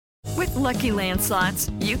Lucky Land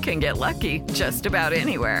Slots, you can get lucky just about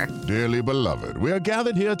anywhere. Dearly beloved, we are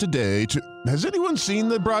gathered here today to... Has anyone seen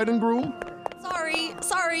the bride and groom?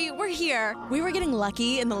 Sorry, we're here. We were getting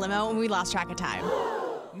lucky in the limo and we lost track of time.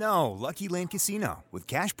 No, Lucky Land Casino, with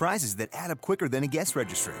cash prizes that add up quicker than a guest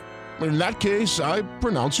registry. In that case, I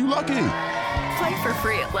pronounce you lucky. Play for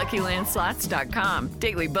free at LuckyLandSlots.com.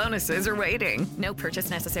 Daily bonuses are waiting. No purchase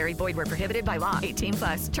necessary. Void where prohibited by law.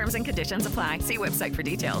 18+. Terms and conditions apply. See website for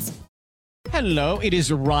details. Hello, it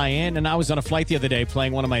is Ryan, and I was on a flight the other day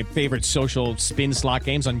playing one of my favorite social spin slot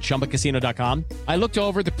games on ChumbaCasino.com. I looked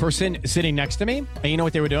over at the person sitting next to me, and you know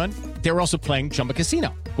what they were doing? They were also playing Chumba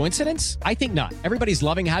Casino. Coincidence? I think not. Everybody's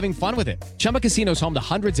loving having fun with it. Chumba Casino is home to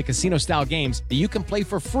hundreds of casino-style games that you can play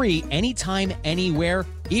for free anytime, anywhere,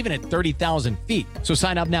 even at 30,000 feet. So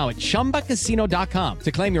sign up now at ChumbaCasino.com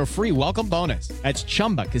to claim your free welcome bonus. That's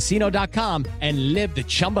ChumbaCasino.com and live the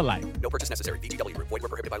Chumba life. No purchase necessary. VGW. Void where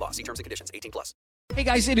prohibited by law. See terms and conditions. 18+. Hey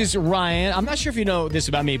guys, it is Ryan. I'm not sure if you know this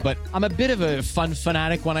about me, but I'm a bit of a fun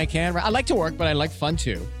fanatic when I can. I like to work, but I like fun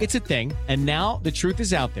too. It's a thing. And now the truth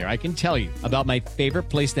is out there. I can tell you about my favorite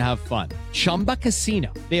place to have fun. Chumba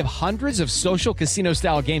Casino. They have hundreds of social casino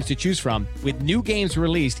style games to choose from with new games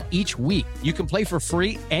released each week. You can play for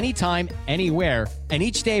free anytime, anywhere. And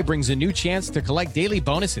each day brings a new chance to collect daily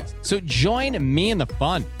bonuses. So join me in the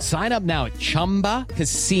fun. Sign up now at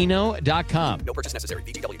ChumbaCasino.com. No purchase necessary.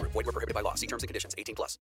 VGW. Void where prohibited by law. See terms and conditions.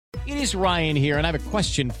 18+. It is Ryan here, and I have a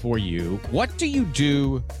question for you. What do you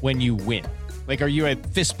do when you win? Like, are you a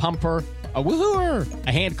fist pumper, a woohooer,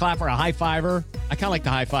 a hand clapper, a high fiver? I kind of like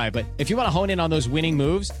the high five, but if you want to hone in on those winning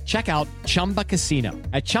moves, check out Chumba Casino.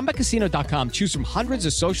 At ChumbaCasino.com, choose from hundreds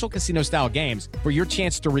of social casino-style games for your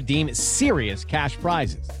chance to redeem serious cash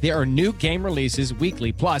prizes. There are new game releases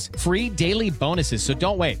weekly, plus free daily bonuses, so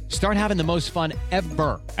don't wait. Start having the most fun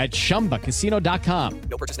ever at ChumbaCasino.com.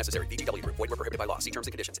 No purchase necessary. VGW. Void where prohibited by law. See terms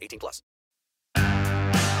and conditions. 18+.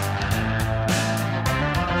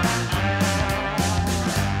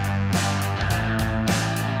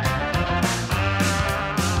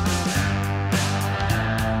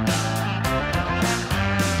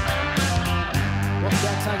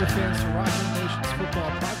 Tiger fans to Rocky Nation's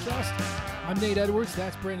football podcast. I'm Nate Edwards.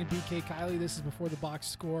 That's Brandon BK Kiley. This is Before the Box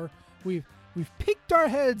Score. We've peeked our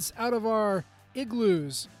heads out of our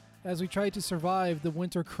igloos as we try to survive the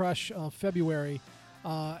winter crush of February,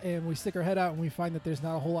 and we stick our head out and we find that there's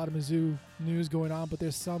not a whole lot of Mizzou news going on, but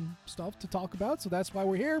there's some stuff to talk about. So that's why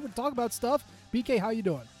we're here. We're talk about stuff. BK, how you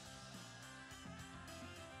doing?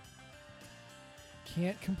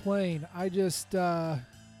 Can't complain. I just, You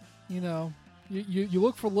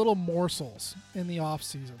look for little morsels in the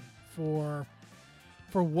offseason for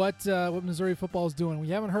what Missouri football is doing. We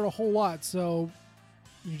haven't heard a whole lot, so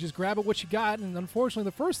you just grab at what you got. And unfortunately,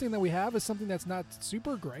 the first thing that we have is something that's not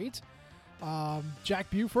super great. Jack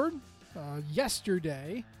Buford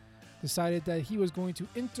yesterday decided that he was going to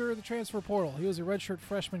enter the transfer portal. He was a redshirt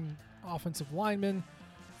freshman offensive lineman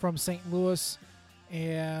from St. Louis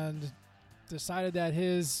and decided that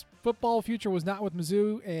his football future was not with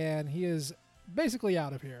Mizzou, and he is basically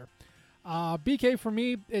out of here. BK, for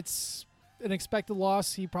me, it's an expected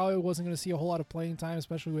loss. He probably wasn't going to see a whole lot of playing time,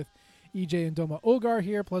 especially with EJ and Doma Ogar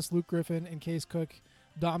here, plus Luke Griffin and Case Cook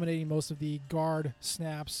dominating most of the guard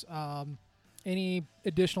snaps. Any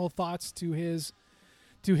additional thoughts to his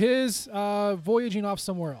voyaging off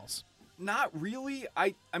somewhere else? Not really.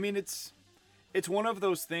 I mean, it's one of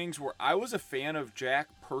those things where I was a fan of Jack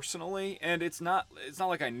personally, and it's not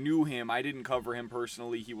like I knew him. I didn't cover him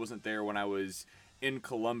personally. He wasn't there when I was in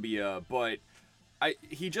Columbia, but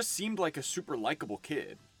he just seemed like a super likable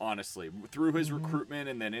kid, honestly. Through his recruitment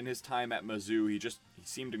and then in his time at Mizzou, he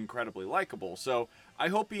seemed incredibly likable. So I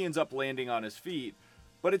hope he ends up landing on his feet,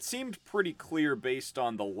 but it seemed pretty clear based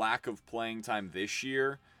on the lack of playing time this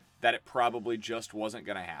year that it probably just wasn't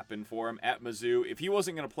going to happen for him at Mizzou. If he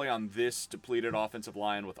wasn't going to play on this depleted offensive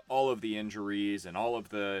line with all of the injuries and all of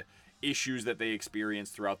the issues that they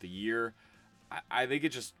experienced throughout the year, I think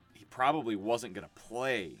he probably wasn't going to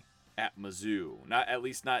play at Mizzou, at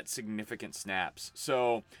least not significant snaps.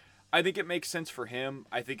 So I think it makes sense for him.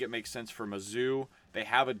 I think it makes sense for Mizzou. They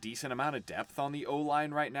have a decent amount of depth on the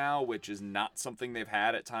O-line right now, which is not something they've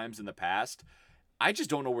had at times in the past. I just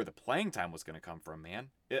don't know where the playing time was going to come from,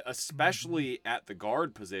 man. Especially at the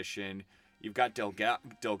guard position. You've got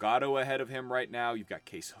Delgado ahead of him right now. You've got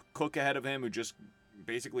Case Cook ahead of him, who just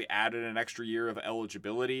basically added an extra year of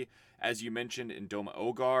eligibility, as you mentioned, in Doma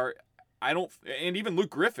Ogar. And even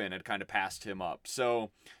Luke Griffin had kind of passed him up.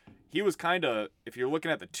 So he was kind of, if you're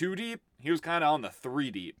looking at the 2 deep, he was kind of on the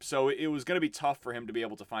 3 deep. So it was going to be tough for him to be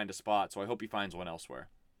able to find a spot. So I hope he finds one elsewhere.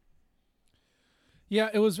 Yeah,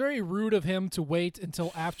 it was very rude of him to wait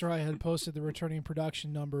until after I had posted the returning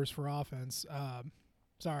production numbers for offense.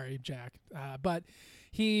 Sorry, Jack. But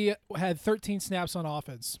he had 13 snaps on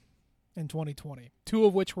offense in 2020, 2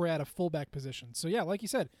 of which were at a fullback position. So, yeah, like you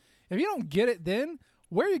said, if you don't get it then,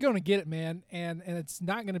 where are you going to get it, man? And it's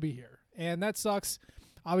not going to be here. And that sucks.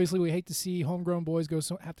 Obviously, we hate to see homegrown boys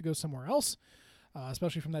have to go somewhere else,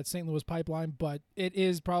 especially from that St. Louis pipeline. But it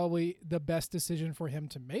is probably the best decision for him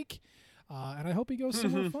to make. And I hope he goes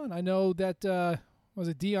somewhere fun. I know that, was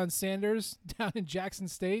it Deion Sanders down in Jackson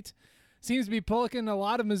State? Seems to be pulling a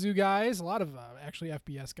lot of Mizzou guys, a lot of actually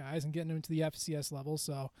FBS guys, and getting them to the FCS level.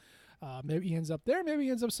 So maybe he ends up there, maybe he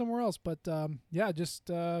ends up somewhere else. But,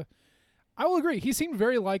 I will agree. He seemed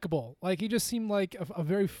very likable. Like, he just seemed like a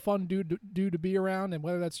very fun dude to be around, and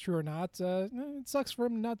whether that's true or not, it sucks for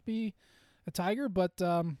him not to be a Tiger. But,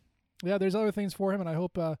 there's other things for him, and I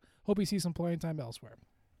hope he sees some playing time elsewhere.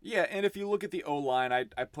 Yeah, and if you look at the O-line,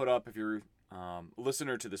 I put up, if you're a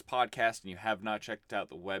listener to this podcast and you have not checked out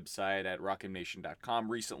the website at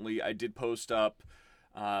rockmnation.com recently, I did post up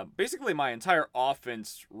basically my entire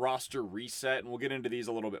offense roster reset, and we'll get into these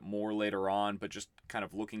a little bit more later on, but just kind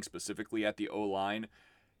of looking specifically at the O-line,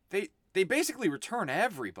 they basically return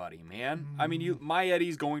everybody, man. I mean,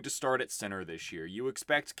 Maiedy's going to start at center this year. You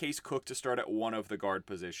expect Case Cook to start at one of the guard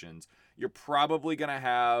positions. You're probably going to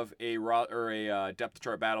have a depth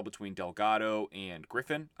chart battle between Delgado and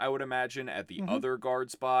Griffin, I would imagine, at the other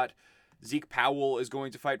guard spot. Zeke Powell is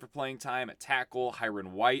going to fight for playing time at tackle.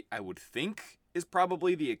 Hiron White, I would think, is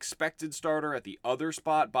probably the expected starter at the other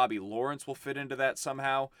spot. Bobby Lawrence will fit into that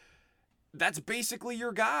somehow. That's basically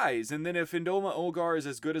your guys. And then if Indoma Ogar is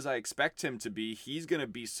as good as I expect him to be, he's going to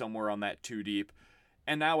be somewhere on that 2 deep.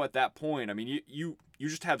 And now at that point, I mean, you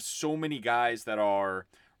just have so many guys that are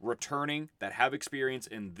returning, that have experience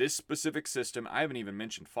in this specific system. I haven't even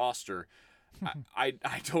mentioned Foster. I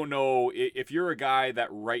don't know if you're a guy that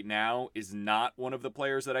right now is not one of the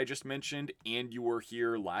players that I just mentioned and you were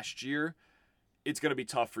here last year, it's going to be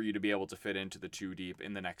tough for you to be able to fit into the 2 deep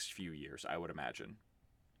in the next few years, I would imagine.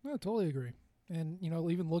 I totally agree. And,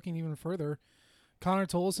 even looking even further, Connor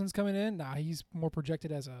Tolson's coming in. Nah, he's more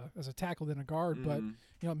projected as a tackle than a guard. But,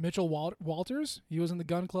 Mitchell Walters, he was in the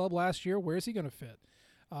gun club last year. Where is he going to fit?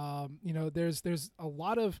 There's a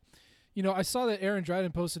lot of, I saw that Aaron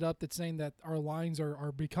Dryden posted up that's saying that our lines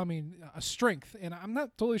are becoming a strength. And I'm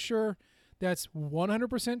not totally sure that's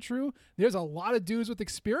 100% true. There's a lot of dudes with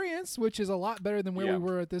experience, which is a lot better than where we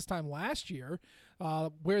were at this time last year.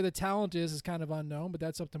 Where the talent is kind of unknown, but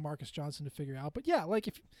that's up to Marcus Johnson to figure out. But yeah, like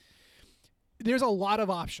if there's a lot of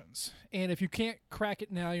options, and if you can't crack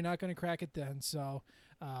it now, you're not going to crack it then. So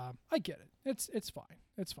I get it. It's fine.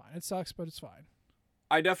 It's fine. It sucks, but it's fine.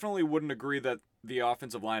 I definitely wouldn't agree that the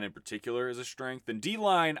offensive line in particular is a strength. And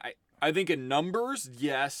D-line, I think in numbers,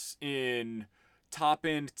 yes. In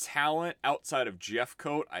top-end talent outside of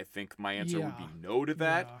Jeffcoat, I think my answer would be no to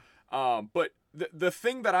that. Yeah. But the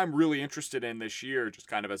thing that I'm really interested in this year, just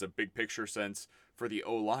kind of as a big picture sense for the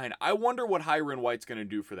O-line, I wonder what Hiron White's going to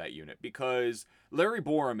do for that unit, because Larry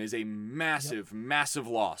Borum is a massive, massive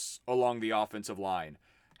loss along the offensive line.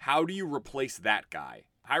 How do you replace that guy?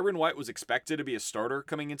 Hiron White was expected to be a starter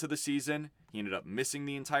coming into the season. He ended up missing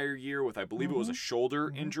the entire year with, I believe it was a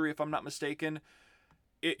shoulder injury, if I'm not mistaken.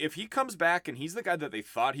 If he comes back and he's the guy that they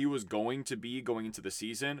thought he was going to be going into the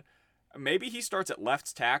season, maybe he starts at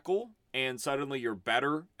left tackle and suddenly you're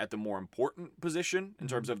better at the more important position in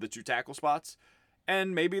terms of the 2 tackle spots.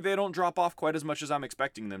 And maybe they don't drop off quite as much as I'm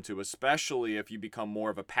expecting them to, especially if you become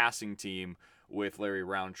more of a passing team with Larry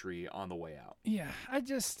Roundtree on the way out. Yeah,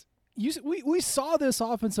 we saw this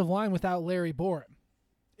offensive line without Larry Borum.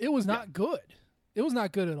 It was not good. It was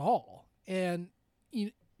not good at all. And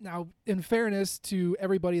now, in fairness to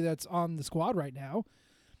everybody that's on the squad right now,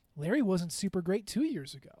 Larry wasn't super great 2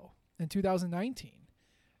 years ago in 2019.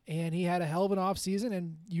 And he had a hell of an offseason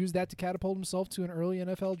and used that to catapult himself to an early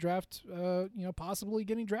NFL draft, possibly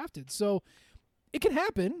getting drafted. So it can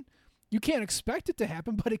happen. You can't expect it to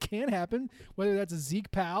happen, but it can happen, whether that's a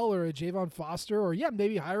Zeke Powell or a Javon Foster or,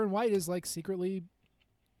 maybe Hiron White is like secretly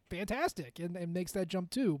fantastic and makes that jump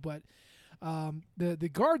too. But the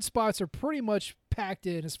guard spots are pretty much packed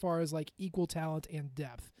in as far as like equal talent and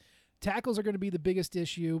depth. Tackles are going to be the biggest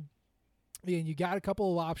issue. And you got a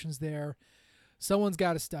couple of options there. Someone's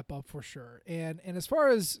got to step up for sure. And as far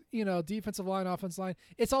as, defensive line, offensive line,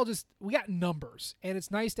 it's all just, we got numbers. And it's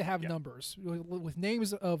nice to have numbers with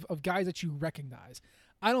names of guys that you recognize.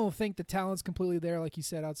 I don't think the talent's completely there, like you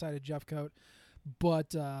said, outside of Jeffcoat,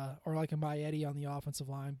 but or like a Maiedy on the offensive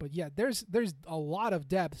line. But yeah, there's a lot of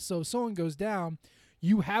depth. So if someone goes down,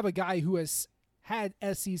 you have a guy who has had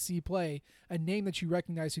SEC play, a name that you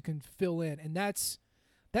recognize who can fill in, and that's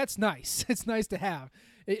nice. It's nice to have.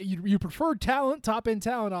 You prefer talent, top-end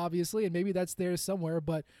talent, obviously, and maybe that's there somewhere,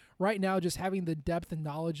 but right now just having the depth and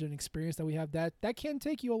knowledge and experience that we have, that can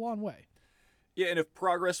take you a long way. Yeah, and if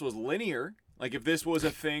progress was linear, like if this was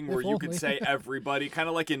a thing where you could say everybody, kind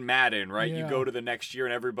of like in Madden, right? Yeah. You go to the next year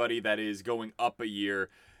and everybody that is going up a year,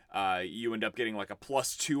 you end up getting like a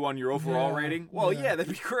 +2 on your overall rating. Well, yeah,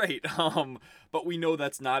 that'd be great. But we know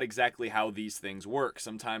that's not exactly how these things work.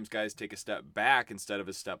 Sometimes guys take a step back instead of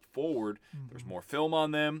a step forward. There's more film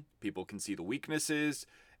on them. People can see the weaknesses.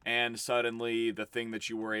 And suddenly the thing that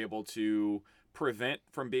you were able to prevent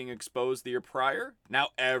from being exposed the year prior, now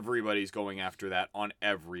everybody's going after that on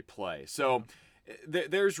every play. So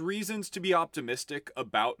there's reasons to be optimistic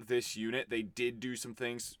about this unit. They did do some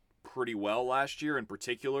things pretty well last year. In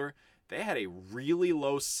particular, they had a really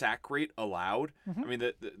low sack rate allowed. I mean,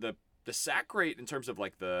 the sack rate in terms of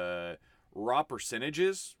like the raw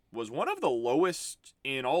percentages was one of the lowest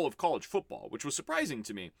in all of college football, which was surprising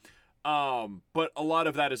to me. But a lot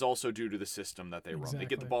of that is also due to the system that they run. They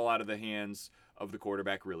get the ball out of the hands of the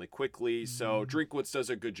quarterback really quickly. So Drinkwitz does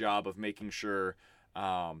a good job of making sure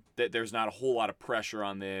that there's not a whole lot of pressure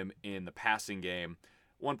on them in the passing game.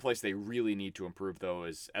 One place they really need to improve, though,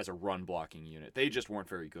 is as a run blocking unit. They just weren't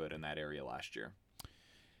very good in that area last year.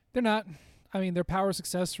 They're not. I mean, their power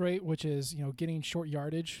success rate, which is, getting short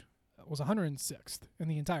yardage, was 106th in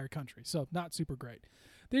the entire country. So not super great.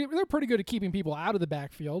 They're pretty good at keeping people out of the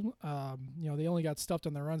backfield. They only got stuffed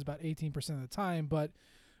on their runs about 18% of the time. But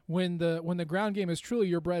when the ground game is truly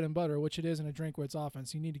your bread and butter, which it is in a Drinkwitz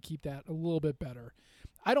offense, you need to keep that a little bit better.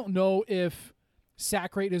 I don't know if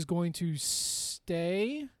sack rate is going to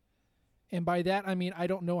stay. And by that, I mean, I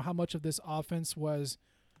don't know how much of this offense was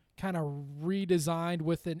kind of redesigned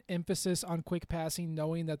with an emphasis on quick passing,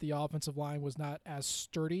 knowing that the offensive line was not as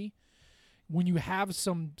sturdy. When you have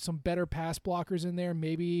some better pass blockers in there,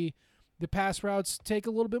 maybe the pass routes take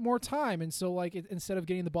a little bit more time. And so, instead of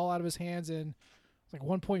getting the ball out of his hands in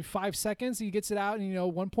 1.5 seconds, he gets it out in,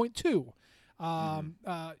 1.2,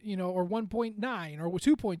 or 1.9 or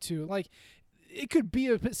 2.2. It could be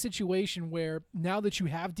a situation where now that you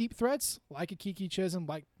have deep threats, like a Kiki Chisholm,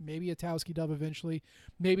 like maybe a Towski Dove eventually,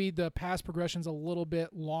 maybe the pass progression's a little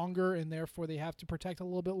bit longer and therefore they have to protect a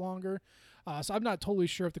little bit longer. So I'm not totally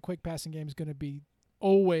sure if the quick passing game is going to be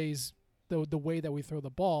always the way that we throw the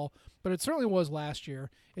ball, but it certainly was last year.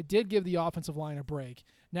 It did give the offensive line a break.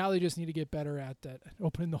 Now they just need to get better at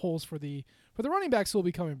opening the holes for the running backs who will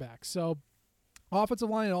be coming back. So offensive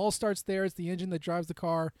line, it all starts there. It's the engine that drives the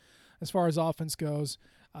car. As far as offense goes,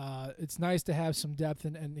 it's nice to have some depth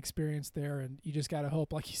and experience there, and you just got to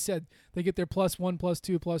hope, like you said, they get their +1, +2,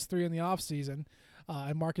 +3 in the offseason,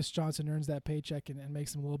 and Marcus Johnson earns that paycheck and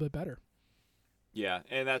makes them a little bit better. Yeah,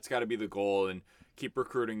 and that's got to be the goal, and keep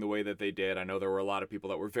recruiting the way that they did. I know there were a lot of people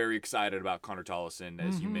that were very excited about Connor Tollison,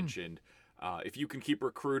 as you mentioned. If you can keep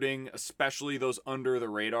recruiting, especially those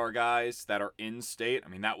under-the-radar guys that are in-state, I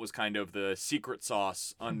mean, that was kind of the secret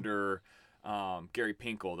sauce under Gary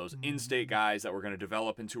Pinkel, those in-state guys that we're going to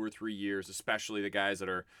develop in 2 or 3 years, especially the guys that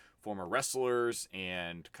are former wrestlers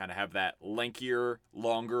and kind of have that lankier,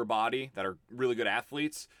 longer body that are really good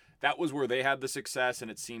athletes. That was where they had the success, and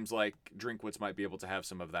it seems like Drinkwitz might be able to have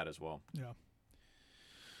some of that as well. Yeah.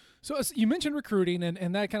 So you mentioned recruiting,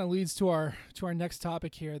 and that kind of leads to our next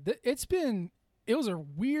topic here. It was a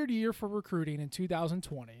weird year for recruiting in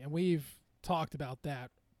 2020, and we've talked about that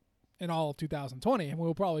in all of 2020, and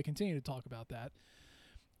we'll probably continue to talk about that.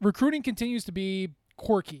 Recruiting continues to be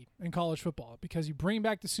quirky in college football because you bring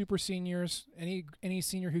back the super seniors. Any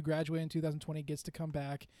senior who graduated in 2020 gets to come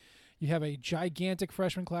back. You have a gigantic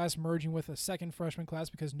freshman class merging with a second freshman class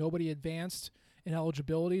because nobody advanced in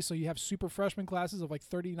eligibility. So you have super freshman classes of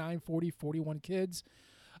 39, 40, 41 kids.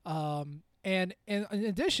 And in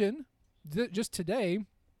addition, just today,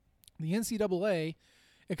 the NCAA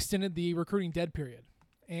extended the recruiting dead period.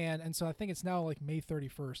 And so I think it's now May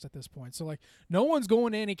 31st at this point. So no one's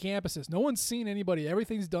going to any campuses. No one's seen anybody.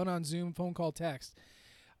 Everything's done on Zoom, phone call, text.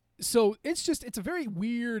 So it's a very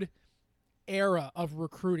weird era of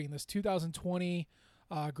recruiting. This 2020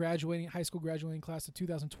 high school graduating class to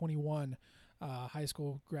 2021 high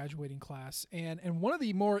school graduating class. And one of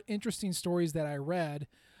the more interesting stories that I read,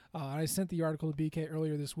 I sent the article to BK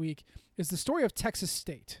earlier this week, is the story of Texas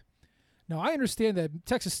State. Now, I understand that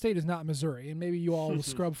Texas State is not Missouri, and maybe you all will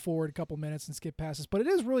scrub forward a couple minutes and skip past this, but it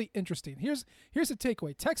is really interesting. Here's the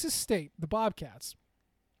takeaway. Texas State, the Bobcats,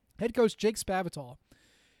 head coach Jake Spavital,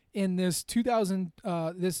 in this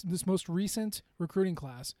this most recent recruiting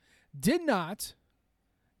class, did not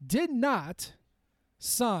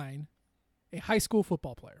sign a high school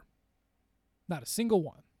football player. Not a single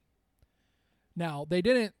one. Now, they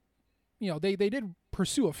didn't, they did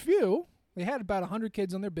pursue a few. They had about 100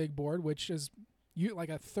 kids on their big board, which is like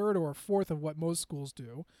a third or a fourth of what most schools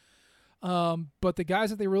do. But the guys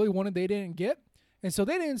that they really wanted, they didn't get. And so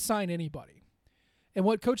they didn't sign anybody. And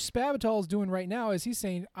what Coach Spavital is doing right now is he's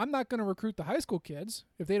saying, I'm not going to recruit the high school kids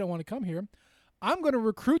if they don't want to come here. I'm going to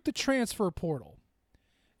recruit the transfer portal.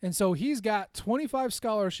 And so he's got 25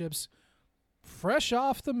 scholarships fresh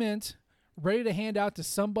off the mint, ready to hand out to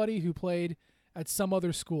somebody who played at some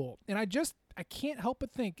other school. And I can't help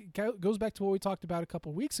but think, it goes back to what we talked about a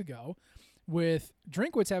couple of weeks ago with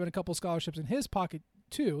Drinkwitz having a couple of scholarships in his pocket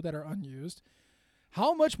too that are unused.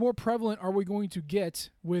 How much more prevalent are we going to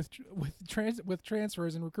get with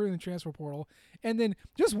transfers and recruiting the transfer portal? And then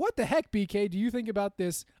just what the heck, BK, do you think about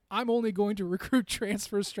this? I'm only going to recruit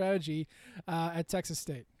transfer strategy at Texas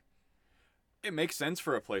State. It makes sense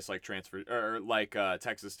for a place like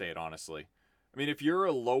Texas State, honestly. I mean, if you're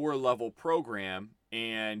a lower level program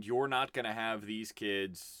and you're not going to have these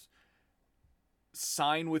kids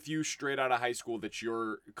sign with you straight out of high school that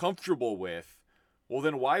you're comfortable with, well,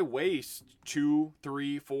 then why waste 2,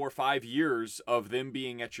 3, 4, 5 years of them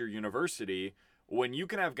being at your university when you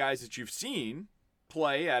can have guys that you've seen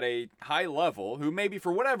play at a high level who maybe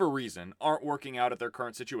for whatever reason aren't working out at their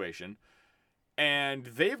current situation, and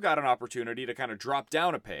they've got an opportunity to kind of drop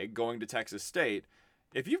down a peg going to Texas State.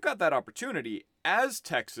 If you've got that opportunity as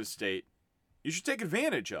Texas State, you should take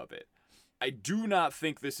advantage of it. I do not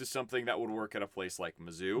think this is something that would work at a place like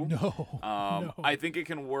Mizzou. No. I think it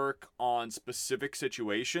can work on specific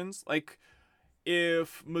situations. Like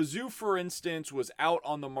if Mizzou, for instance, was out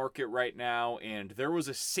on the market right now and there was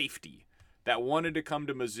a safety that wanted to come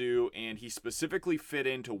to Mizzou and he specifically fit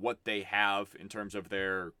into what they have in terms of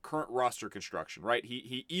their current roster construction, right?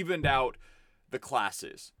 He evened out the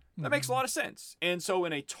classes. That makes a lot of sense. And so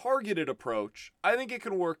in a targeted approach, I think it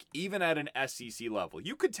can work even at an SEC level.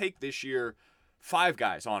 You could take this year 5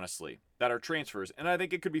 guys, honestly, that are transfers, and I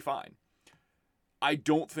think it could be fine. I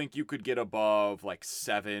don't think you could get above like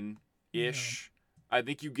 7-ish. Yeah. I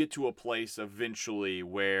think you get to a place eventually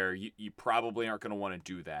where you probably aren't going to want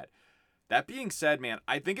to do that. That being said, man,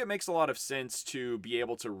 I think it makes a lot of sense to be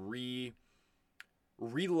able to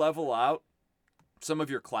re-level out some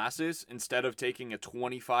of your classes instead of taking a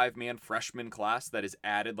 25-man freshman class that is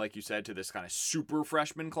added, like you said, to this kind of super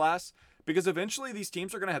freshman class, because eventually these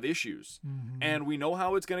teams are going to have issues. And we know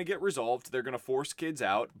how it's going to get resolved. They're going to force kids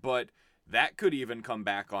out, but that could even come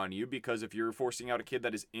back on you because if you're forcing out a kid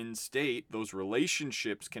that is in-state, those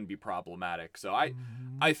relationships can be problematic. So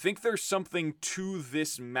I think there's something to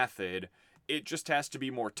this method. It just has to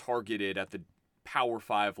be more targeted at the Power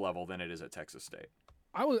 5 level than it is at Texas State.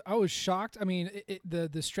 I was shocked. I mean,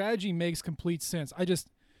 the strategy makes complete sense.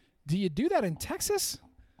 Do you do that in Texas?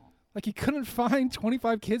 Like you couldn't find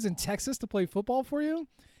 25 kids in Texas to play football for you?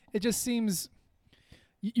 It just seems.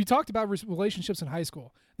 You talked about relationships in high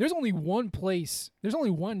school. There's only one place. There's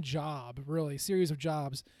only one job, really, series of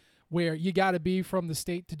jobs, where you got to be from the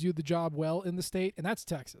state to do the job well in the state, and that's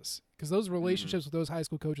Texas, because those relationships with those high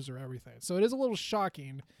school coaches are everything. So it is a little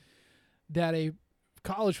shocking that a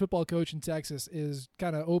college football coach in Texas is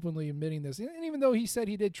kind of openly admitting this. And even though he said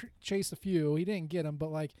he did chase a few, he didn't get them,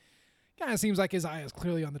 but like kind of seems like his eye is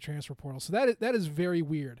clearly on the transfer portal. So that is very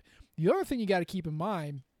weird. The other thing you got to keep in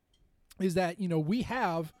mind is that, we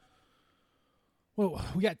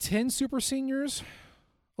got 10 super seniors,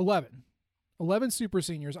 11 super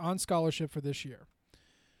seniors on scholarship for this year.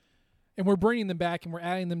 And we're bringing them back and we're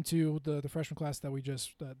adding them to the freshman class that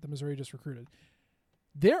the Missouri just recruited.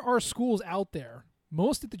 There are schools out there,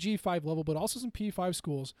 most at the G5 level, but also some P5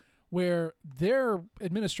 schools where their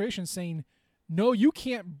administration is saying, no, you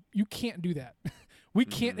can't do that. We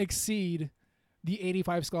can't exceed the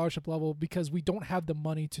 85 scholarship level because we don't have the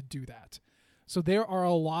money to do that. So there are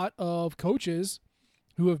a lot of coaches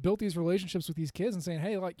who have built these relationships with these kids and saying,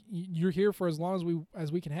 hey, like you're here for as long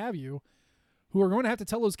as we can have you, who are going to have to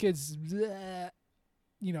tell those kids,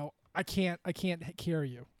 I can't carry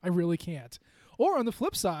you. I really can't. Or on the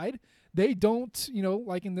flip side, they don't,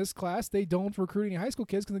 like in this class, they don't recruit any high school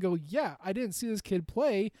kids because they go, yeah, I didn't see this kid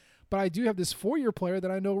play, but I do have this 4-year player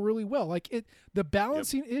that I know really well. Like the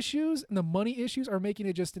balancing issues and the money issues are making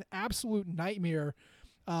it just an absolute nightmare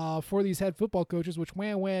for these head football coaches, which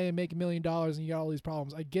and make $1 million and you got all these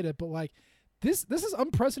problems. I get it, but like this is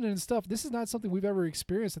unprecedented stuff. This is not something we've ever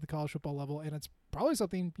experienced at the college football level, and it's probably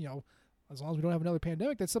something, as long as we don't have another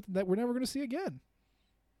pandemic, that's something that we're never going to see again.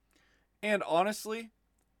 And honestly,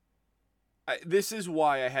 this is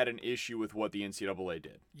why I had an issue with what the NCAA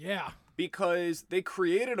did. Yeah. Because they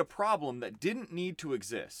created a problem that didn't need to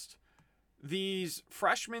exist. these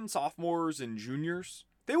freshmen, sophomores, and juniors,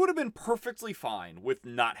 they would have been perfectly fine with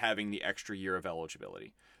not having the extra year of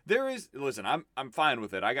eligibility. Listen, I'm fine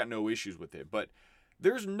with it. I got no issues with it, but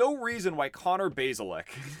there's no reason why Connor Bazelak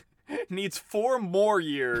needs 4 more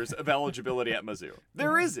years of eligibility at Mizzou.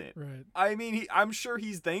 There isn't. Right. I mean, I'm sure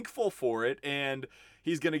he's thankful for it, and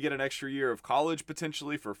he's going to get an extra year of college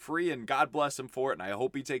potentially for free, and God bless him for it, and I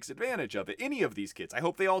hope he takes advantage of it. Any of these kids, I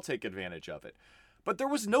hope they all take advantage of it. But there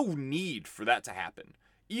was no need for that to happen.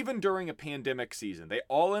 Even during a pandemic season, they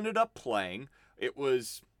all ended up playing. It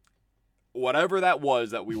was whatever that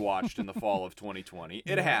was that we watched in the fall of 2020.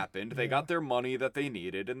 It happened. They got their money that they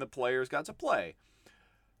needed, and the players got to play.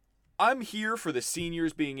 I'm here for the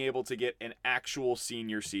seniors being able to get an actual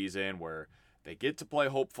senior season where they get to play,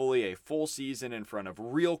 hopefully, a full season in front of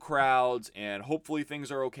real crowds, and hopefully things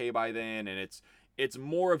are okay by then, and it's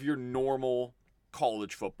more of your normal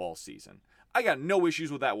college football season. I got no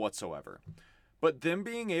issues with that whatsoever. But them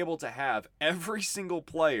being able to have every single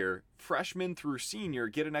player, freshman through senior,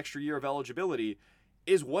 get an extra year of eligibility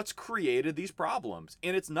is what's created these problems.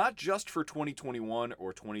 And it's not just for 2021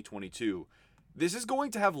 or 2022. This is going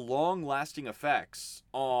to have long-lasting effects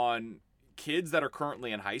on kids that are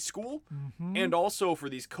currently in high school, and also for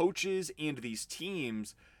these coaches and these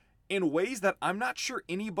teams in ways that I'm not sure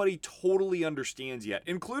anybody totally understands yet,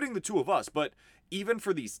 including the two of us. But even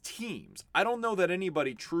for these teams, I don't know that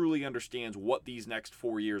anybody truly understands what these next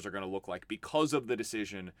 4 years are going to look like because of the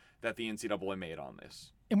decision that the NCAA made on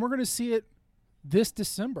this. And we're going to see it this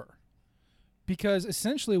December, because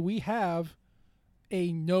essentially we have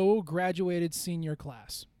a no graduated senior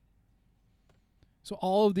class. So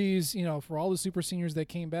all of these, for all the super seniors that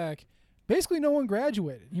came back, basically no one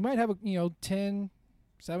graduated. You might have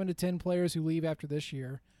 7 to 10 players who leave after this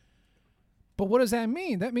year. But what does that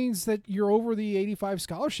mean? That means that you're over the 85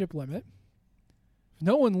 scholarship limit. If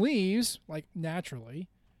no one leaves, like naturally,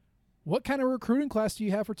 what kind of recruiting class do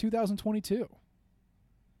you have for 2022?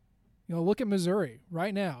 Look at Missouri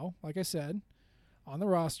right now. Like I said, on the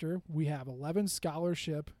roster, we have 11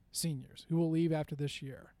 scholarship seniors who will leave after this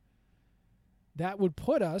year. That would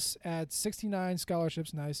put us at 69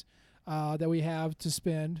 scholarships, that we have to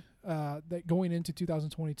spend that going into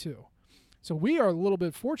 2022. So we are a little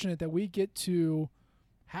bit fortunate that we get to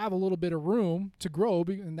have a little bit of room to grow,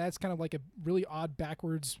 and that's kind of like a really odd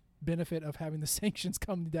backwards benefit of having the sanctions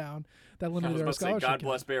come down that limited our scholarship. God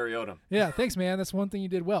bless Barry Odom. Yeah, thanks, man. That's one thing you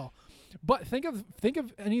did well. But think of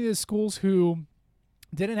any of the schools who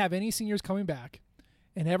didn't have any seniors coming back,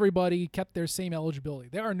 and everybody kept their same eligibility.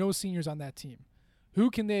 There are no seniors on that team. Who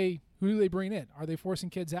do they bring in? Are they forcing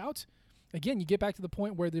kids out? Again, you get back to the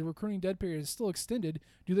point where the recruiting dead period is still extended.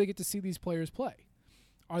 Do they get to see these players play?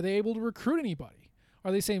 Are they able to recruit anybody?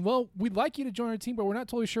 Are they saying, well, we'd like you to join our team, but we're not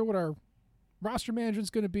totally sure what our roster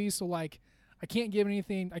management's going to be, so I can't give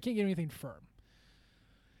anything firm.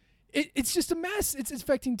 It's just a mess. It's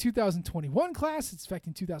affecting 2021 class. It's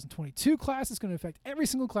affecting 2022 class. It's going to affect every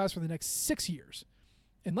single class for the next 6 years.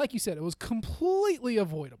 And like you said, it was completely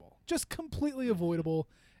avoidable. Just completely avoidable.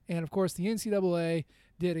 And, of course, the NCAA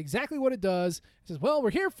did exactly what it does. It says, well,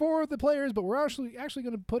 we're here for the players, but we're actually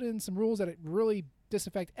going to put in some rules that it really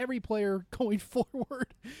disaffect every player going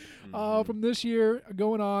forward from this year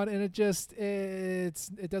going on. And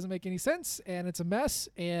it doesn't make any sense, and it's a mess.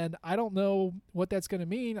 And I don't know what that's going to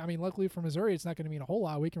mean. I mean, luckily for Missouri, it's not going to mean a whole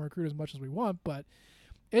lot. We can recruit as much as we want, but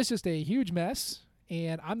it's just a huge mess.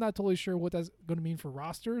 And I'm not totally sure what that's going to mean for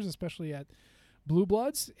rosters, especially at Blue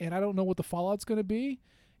Bloods. And I don't know what the fallout's going to be.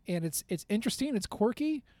 And it's interesting, it's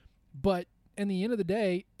quirky, but in the end of the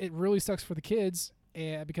day, it really sucks for the kids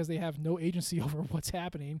because they have no agency over what's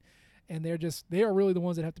happening, and they are really the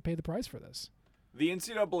ones that have to pay the price for this. The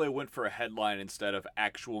NCAA went for a headline instead of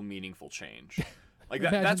actual meaningful change. Like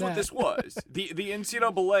that's what this was. The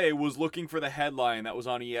NCAA was looking for the headline that was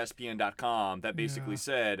on ESPN.com that basically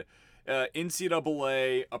said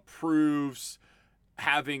NCAA approves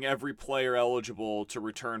having every player eligible to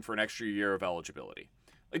return for an extra year of eligibility.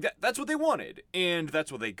 Like that's what they wanted, and that's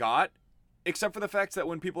what they got, except for the fact that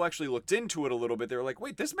when people actually looked into it a little bit, they were like,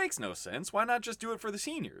 wait, this makes no sense. Why not just do it for the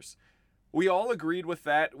seniors? We all agreed with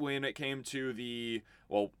that when it came to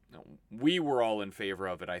we were all in favor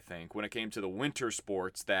of it, I think, when it came to the winter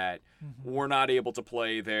sports that were not able to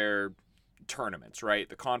play their tournaments, right?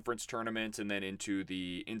 The conference tournaments and then into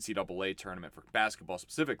the NCAA tournament for basketball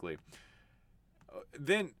specifically.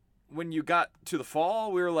 Then when you got to the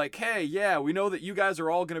fall, we were like, hey, yeah, we know that you guys are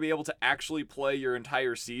all going to be able to actually play your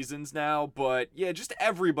entire seasons now, but yeah, just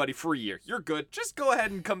everybody for a year. You're good. Just go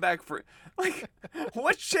ahead and come back for like,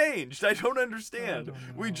 what changed? I don't understand.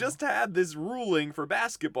 We just had this ruling for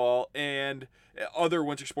basketball and other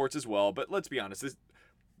winter sports as well, but let's be honest,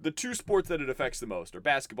 the two sports that it affects the most are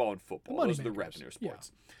basketball and football. Those are the revenue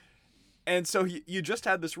sports. Yeah. And so you just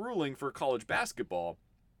had this ruling for college basketball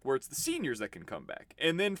where it's the seniors that can come back.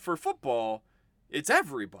 And then for football, it's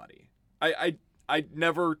everybody. I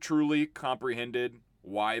never truly comprehended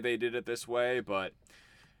why they did it this way, but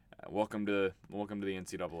welcome to the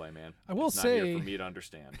NCAA, man. I will it's say, not here for me to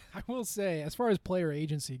understand. I will say, as far as player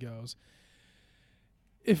agency goes,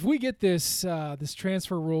 if we get this this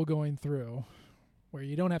transfer rule going through where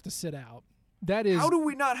you don't have to sit out, that is. How do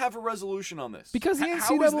we not have a resolution on this? Because the NCAA.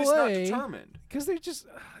 How is this not determined? Because they're just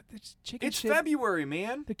chicken It's shit. February,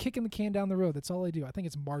 man. They're kicking the can down the road. That's all they do. I think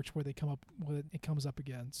it's March where it comes up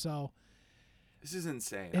again. So this is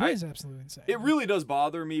insane. It is absolutely insane. It really does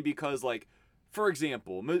bother me because, like, for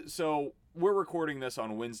example, so we're recording this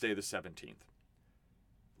on Wednesday the 17th.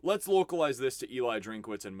 Let's localize this to Eli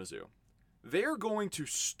Drinkwitz and Mizzou. They're going to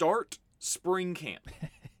start spring camp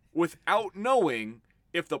without knowing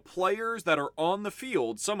if the players that are on the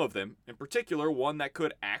field, some of them, in particular, one that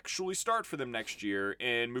could actually start for them next year,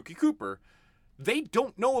 and Mookie Cooper, they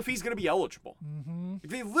don't know if he's going to be eligible. Mm-hmm.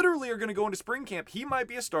 They literally are going to go into spring camp. He might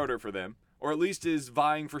be a starter for them, or at least is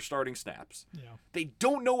vying for starting snaps. Yeah. They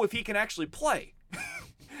don't know if he can actually play.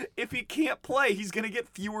 If he can't play, he's going to get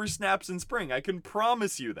fewer snaps in spring. I can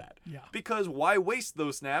promise you that. Yeah. Because why waste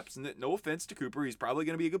those snaps? And no offense to Cooper, he's probably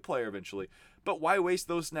going to be a good player eventually. But why waste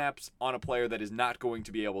those snaps on a player that is not going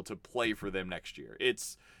to be able to play for them next year?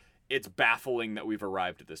 It's baffling that we've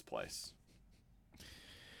arrived at this place.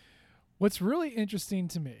 What's really interesting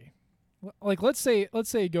to me, like let's say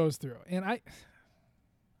it goes through, and I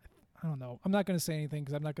don't know. I'm not going to say anything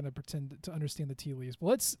because I'm not going to pretend to understand the tea leaves.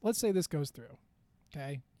 But let's say this goes through.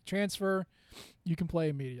 Okay, transfer, you can play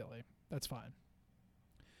immediately. That's fine.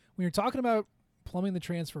 When you're talking about plumbing the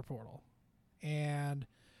transfer portal and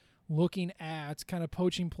looking at kind of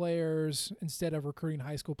poaching players instead of recruiting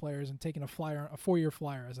high school players and taking a 4-year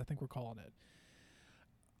flyer, as I think we're calling it.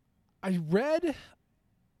 I read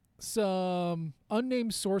some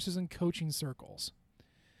unnamed sources in coaching circles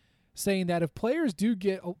saying that if players do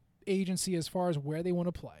get agency as far as where they want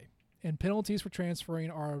to play and penalties for transferring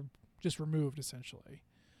are just removed, essentially,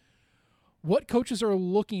 what coaches are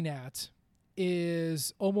looking at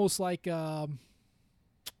is almost like kind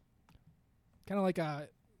of like a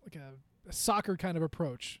soccer kind of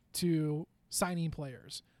approach to signing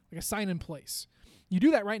players, like a sign in place. You do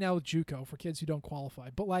that right now with JUCO for kids who don't qualify.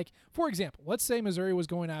 But, like, for example, let's say Missouri was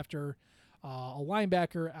going after a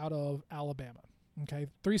linebacker out of Alabama, okay,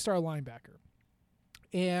 3-star linebacker.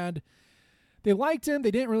 And they liked him. They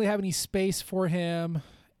didn't really have any space for him.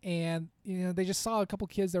 And, you know, they just saw a couple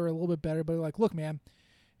kids that were a little bit better. But they're like, look, man,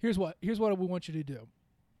 here's what we want you to do.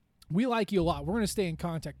 We like you a lot. We're going to stay in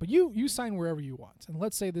contact. But you sign wherever you want. And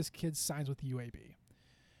let's say this kid signs with UAB.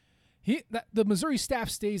 The Missouri staff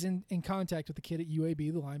stays in contact with the kid at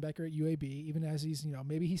UAB, the linebacker at UAB, even as he's, you know,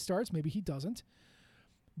 maybe he starts, maybe he doesn't.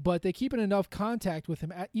 But they keep in enough contact with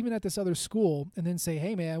him, even at this other school, and then say,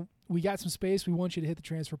 hey, man, we got some space. We want you to hit the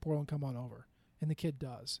transfer portal and come on over. And the kid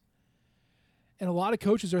does. And a lot of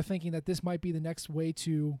coaches are thinking that this might be the next way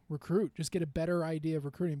to recruit, just get a better idea of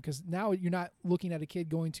recruiting, because now you're not looking at a kid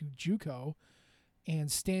going to JUCO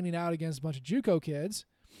and standing out against a bunch of JUCO kids.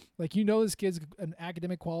 Like, you know, this kid's an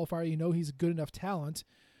academic qualifier. You know, he's a good enough talent.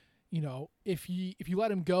 You know, if you let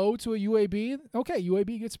him go to a UAB, okay,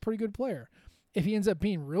 UAB gets a pretty good player. If he ends up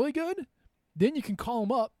being really good, then you can call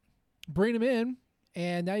him up, bring him in,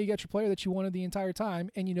 and now you got your player that you wanted the entire time,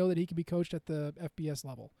 and you know that he can be coached at the FBS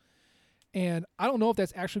level. And I don't know if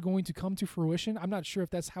that's actually going to come to fruition. I'm not sure if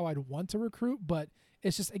that's how I'd want to recruit, but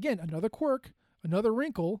it's just, again, another quirk, another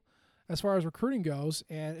wrinkle as far as recruiting goes.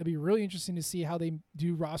 And it'd be really interesting to see how they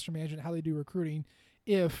do roster management, how they do recruiting,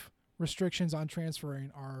 if restrictions on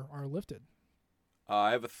transferring are lifted.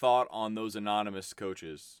 I have a thought on those anonymous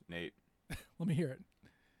coaches, Nate. Let me hear it.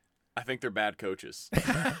 I think they're bad coaches.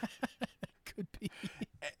 Could be.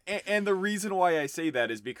 And the reason why I say that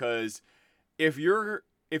is because if your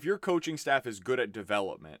coaching staff is good at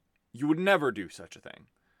development, you would never do such a thing.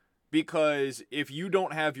 Because if you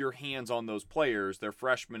don't have your hands on those players, their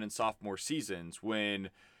freshman and sophomore seasons,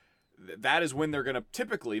 that is when they're going to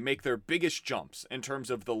typically make their biggest jumps in terms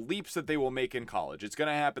of the leaps that they will make in college. It's going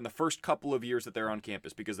to happen the first couple of years that they're on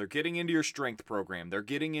campus because they're getting into your strength program. They're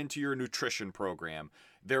getting into your nutrition program.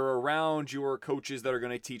 They're around your coaches that are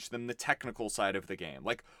going to teach them the technical side of the game.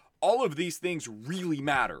 Like, all of these things really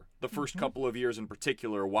matter the first couple of years in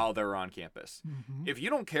particular while they're on campus. If you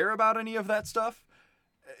don't care about any of that stuff,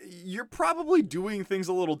 you're probably doing things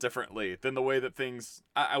a little differently than the way that things,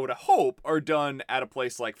 I would hope, are done at a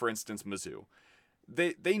place like, for instance, Mizzou.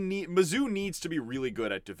 Mizzou needs to be really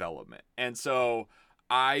good at development. And so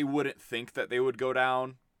I wouldn't think that they would go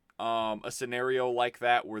down a scenario like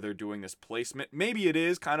that where they're doing this placement. Maybe it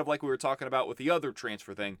is kind of like we were talking about with the other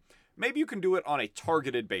transfer thing. Maybe you can do it on a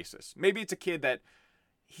targeted basis. Maybe it's a kid that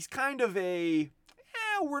he's kind of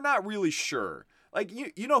we're not really sure. Like,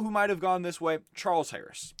 you know who might have gone this way? Charles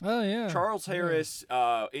Harris. Oh, yeah. Charles Harris,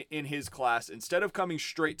 in his class, instead of coming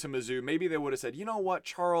straight to Mizzou, maybe they would have said, you know what,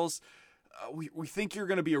 Charles, we think you're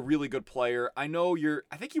going to be a really good player. I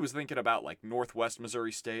think he was thinking about, like, Northwest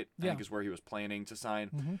Missouri State, I think is where he was planning to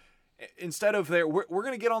sign. Instead of there, we're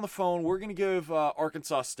going to get on the phone. We're going to give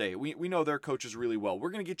Arkansas State. We know their coaches really well.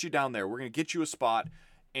 We're going to get you down there. We're going to get you a spot.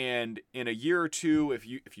 And in a year or two, if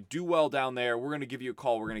you do well down there, we're going to give you a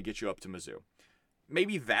call. We're going to get you up to Mizzou.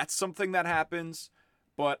 Maybe that's something that happens,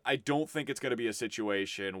 but I don't think it's going to be a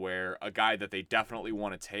situation where a guy that they definitely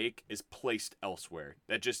want to take is placed elsewhere.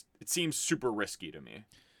 It seems super risky to me.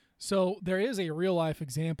 So there is a real life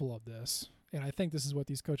example of this, and I think this is what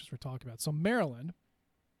these coaches were talking about. So Maryland,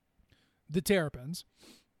 the Terrapins,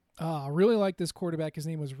 really liked this quarterback. His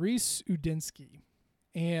name was Reese Udinsky,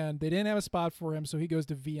 and they didn't have a spot for him, so he goes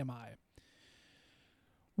to VMI.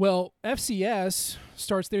 Well, FCS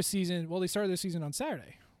starts their season. Well, they started their season on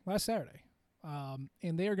last Saturday, and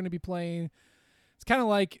they are going to be playing. It's kind of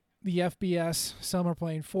like the FBS. Some are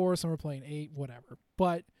playing 4, some are playing 8, whatever.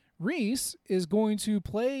 But Reese is going to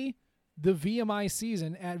play the VMI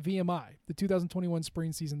season at VMI, the 2021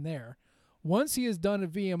 spring season there. Once he is done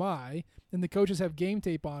at VMI and the coaches have game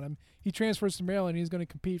tape on him, he transfers to Maryland and he's going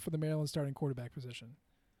to compete for the Maryland starting quarterback position.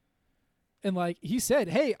 And like he said,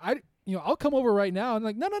 hey, I'll come over right now. And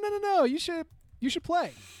like, no, you should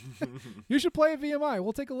play. You should play at VMI.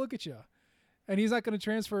 We'll take a look at you. And he's not going to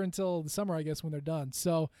transfer until the summer, I guess, when they're done.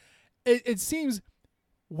 So it seems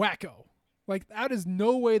wacko. Like, that is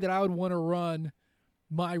no way that I would want to run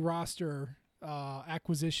my roster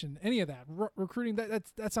acquisition, any of that. Recruiting,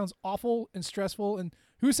 that sounds awful and stressful. And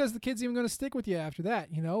who says the kid's even going to stick with you after that?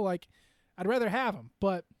 Like, I'd rather have him.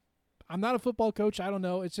 But I'm not a football coach. I don't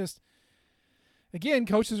know. It's just, again,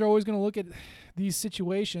 coaches are always going to look at these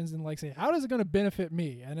situations and like say, how is it going to benefit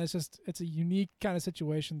me? And it's a unique kind of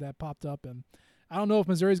situation that popped up. And I don't know if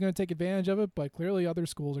Missouri's going to take advantage of it, but clearly other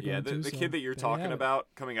schools are going to. Yeah, the kid that you're talking about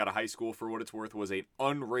coming out of high school, for what it's worth, was an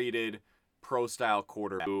unrated pro-style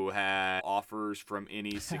quarterback who had offers from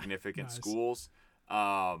any significant schools.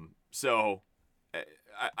 So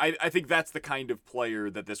I think that's the kind of player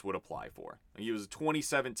that this would apply for. He was a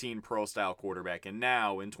 2017 pro-style quarterback, and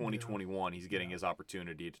now in 2021 he's getting his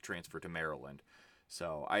opportunity to transfer to Maryland.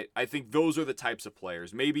 So I think those are the types of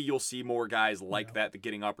players. Maybe you'll see more guys like that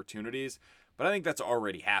getting opportunities, but I think that's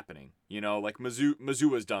already happening. Like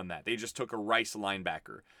Mizzou has done that. They just took a Rice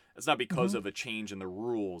linebacker. That's not because of a change in the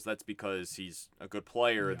rules. That's because he's a good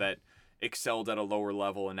player that excelled at a lower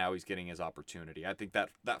level, and now he's getting his opportunity. I think that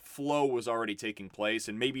flow was already taking place,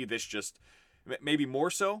 and maybe this just maybe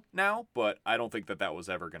more so now, but I don't think that was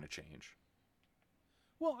ever going to change.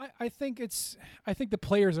 Well, I think the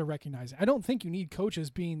players are recognizing. I don't think you need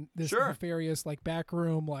coaches being this nefarious, like,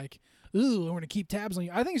 backroom, like, ooh, I'm going to keep tabs on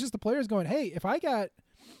you. I think it's just the players going, hey, if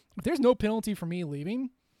there's no penalty for me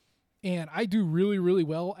leaving, and I do really, really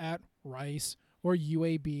well at Rice or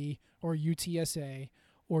UAB or UTSA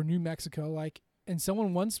or New Mexico, and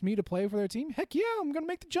someone wants me to play for their team, heck yeah, I'm going to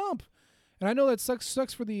make the jump. And I know that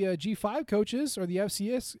sucks for the G5 coaches or the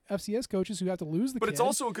FCS coaches who have to lose the kid. But it's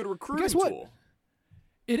also a good recruiting tool.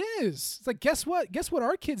 It is. It's like, guess what? Guess what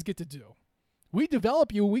our kids get to do? We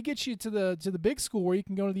develop you. We get you to the big school where you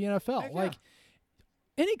can go to the NFL. Heck like,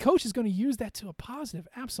 any coach is going to use that to a positive.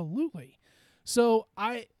 Absolutely. So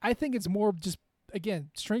I think it's more just,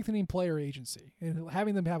 again, strengthening player agency and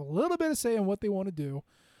having them have a little bit of say in what they want to do,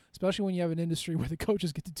 especially when you have an industry where the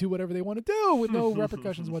coaches get to do whatever they want to do with no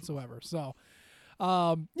repercussions whatsoever. So,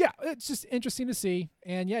 it's just interesting to see.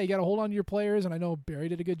 And, you got to hold on to your players, and I know Barry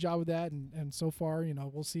did a good job with that, and so far,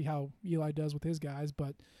 we'll see how Eli does with his guys,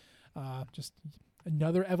 but just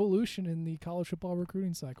another evolution in the college football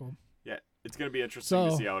recruiting cycle. Yeah, it's going to be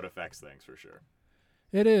interesting to see how it affects things for sure.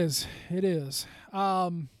 It is.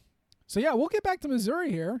 We'll get back to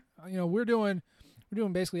Missouri here. We're doing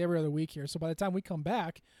basically every other week here. So by the time we come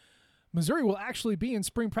back, Missouri will actually be in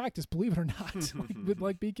spring practice, believe it or not.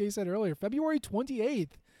 like BK said earlier, February 28th.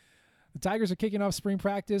 The Tigers are kicking off spring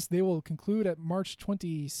practice. They will conclude at March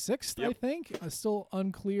 26th, I think. Still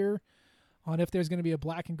unclear on if there's going to be a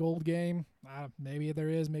black and gold game. Maybe there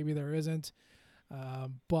is, maybe there isn't.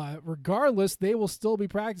 But regardless, they will still be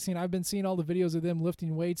practicing. I've been seeing all the videos of them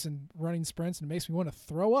lifting weights and running sprints, and it makes me want to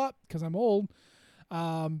throw up because I'm old.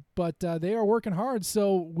 But they are working hard.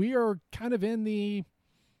 So we are kind of in the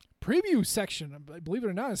preview section, believe it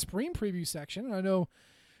or not, a spring preview section. And I know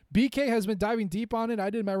BK has been diving deep on it. I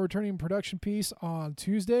did my returning production piece on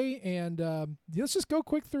Tuesday, and let's just go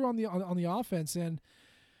quick through on the offense. And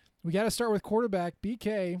we got to start with quarterback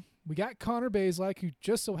BK. We got Connor Bazelak, who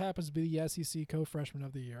just so happens to be the SEC co-freshman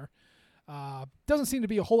of the year. Doesn't seem to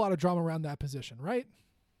be a whole lot of drama around that position, right?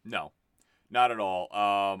 No, not at all.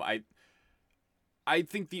 I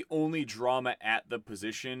think the only drama at the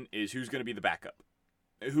position is who's going to be the backup.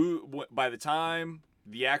 By the time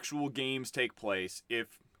the actual games take place,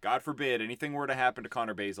 if, God forbid, anything were to happen to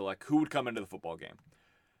Connor Bazelak, who would come into the football game?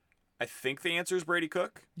 I think the answer is Brady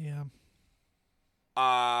Cook. Yeah.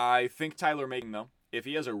 I think Tyler Macon, though. If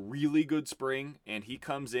he has a really good spring and he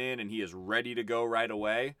comes in and he is ready to go right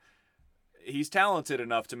away, he's talented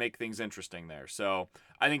enough to make things interesting there. So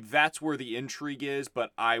I think that's where the intrigue is,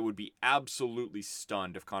 but I would be absolutely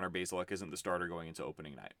stunned if Connor Bazelak isn't the starter going into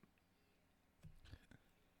opening night.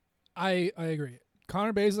 I agree.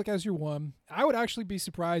 Connor Bazelak as your one. I would actually be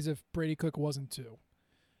surprised if Brady Cook wasn't two.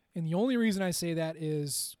 And the only reason I say that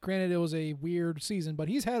is, granted, it was a weird season, but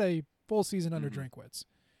he's had a full season under Drinkwitz.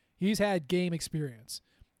 He's had game experience.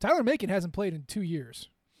 Tyler Macon hasn't played in 2 years.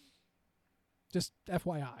 Just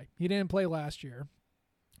FYI. He didn't play last year.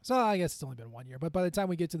 So I guess it's only been 1 year. But by the time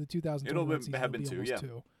we get to the 2021 season, it'll be almost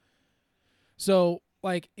two. So,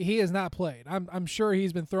 he has not played. I'm sure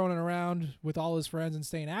he's been throwing it around with all his friends and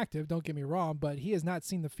staying active. Don't get me wrong, but he has not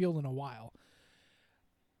seen the field in a while.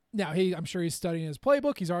 Now, I'm sure he's studying his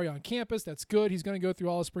playbook. He's already on campus. That's good. He's going to go through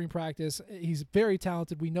all his spring practice. He's very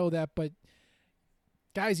talented. We know that. But,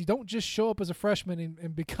 guys, you don't just show up as a freshman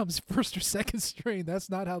and becomes first or second string. That's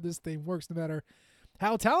not how this thing works, no matter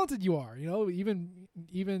how talented you are. Even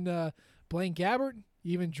Blaine Gabbert,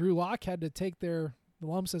 even Drew Lock had to take the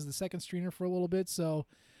lumps as the second stringer for a little bit. So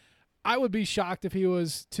I would be shocked if he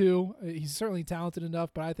was two. He's certainly talented enough,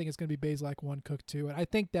 but I think it's going to be Bazelak 1, Cook 2. And I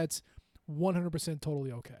think that's 100%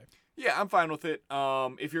 totally okay. Yeah, I'm fine with it.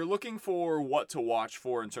 If you're looking for what to watch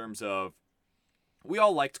for in terms of, we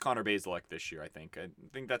all liked Connor Bazelak this year, I think. I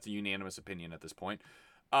think that's a unanimous opinion at this point.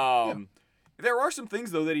 There are some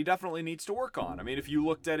things, though, that he definitely needs to work on. I mean, if you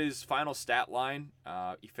looked at his final stat line,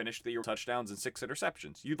 he finished the year with touchdowns and 6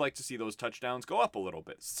 interceptions. You'd like to see those touchdowns go up a little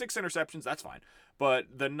bit. 6 interceptions, that's fine. But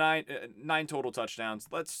the nine total touchdowns,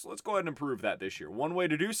 let's go ahead and improve that this year. One way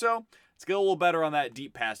to do so, let's get a little better on that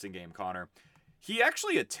deep passing game, Connor. He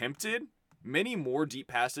actually attempted many more deep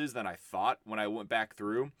passes than I thought when I went back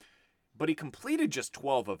through, but he completed just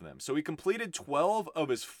 12 of them. So he completed 12 of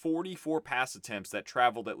his 44 pass attempts that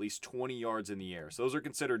traveled at least 20 yards in the air. So those are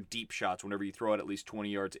considered deep shots whenever you throw it at least 20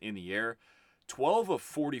 yards in the air. 12 of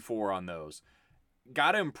 44 on those.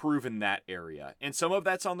 Got to improve in that area. And some of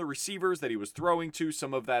that's on the receivers that he was throwing to.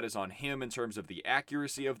 Some of that is on him in terms of the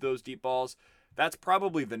accuracy of those deep balls. That's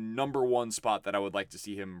probably the number one spot that I would like to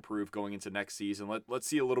see him improve going into next season. Let's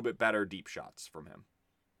see a little bit better deep shots from him.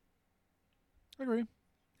 I agree.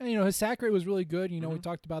 And, his sack rate was really good. We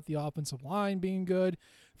talked about the offensive line being good.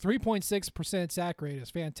 3.6% sack rate is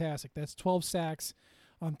fantastic. That's 12 sacks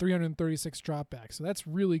on 336 dropbacks. So that's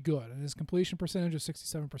really good. And his completion percentage of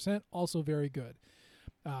 67%, also very good.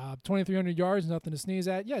 2,300 yards, nothing to sneeze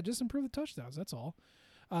at. Yeah, just improve the touchdowns. That's all.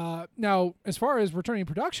 Now, as far as returning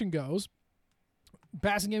production goes,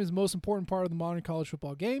 passing game is the most important part of the modern college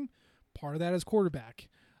football game. Part of that is quarterback.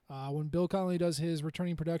 When Bill Connelly does his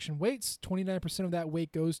returning production weights, 29% of that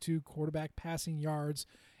weight goes to quarterback passing yards.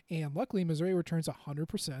 And luckily, Missouri returns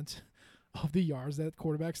 100% of the yards that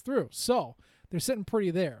quarterbacks threw. So they're sitting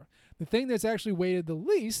pretty there. The thing that's actually weighted the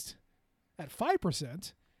least at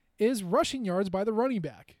 5% is rushing yards by the running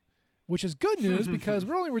back, which is good news because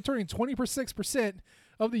we're only returning 26%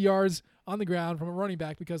 of the yards on the ground from a running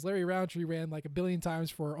back because Larry Roundtree ran like 1 billion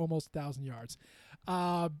times for almost 1,000 yards.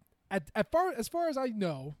 As far as I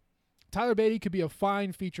know, Tyler Beatty could be a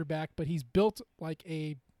fine feature back, but he's built like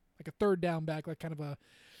a third down back, like kind of a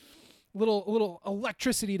little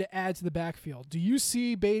electricity to add to the backfield. Do you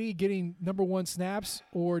see Beatty getting number 1 snaps,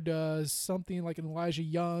 or does something like an Elijah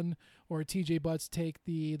Young or a TJ Butts take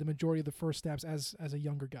the majority of the first snaps as a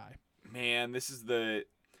younger guy? Man,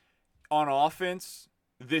 on offense,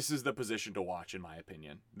 this is the position to watch, in my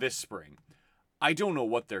opinion, this spring. I don't know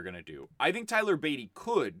what they're going to do. I think Tyler Beatty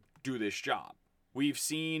could do this job. We've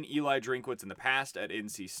seen Eli Drinkwitz in the past at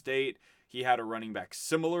NC State. He had a running back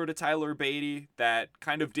similar to Tyler Beatty that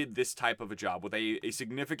kind of did this type of a job with a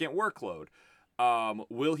significant workload.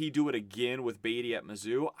 Will he do it again with Beatty at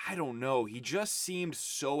Mizzou? I don't know. He just seemed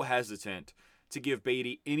so hesitant to give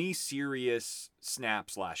Beatty any serious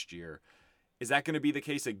snaps last year. Is that going to be the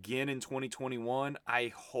case again in 2021?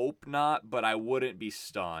 I hope not, but I wouldn't be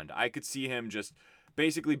stunned. I could see him just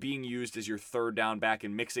basically being used as your third down back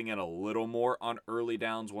and mixing in a little more on early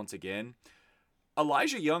downs once again.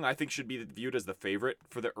 Elijah Young, I think, should be viewed as the favorite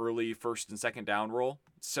for the early first and second down role,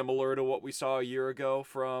 similar to what we saw a year ago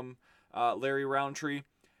from Larry Roundtree.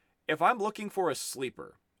 If I'm looking for a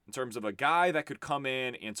sleeper in terms of a guy that could come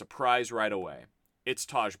in and surprise right away, it's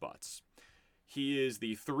Taj Butts. He is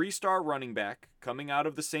the 3-star running back coming out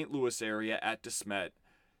of the St. Louis area at DeSmet.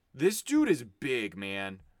 This dude is big,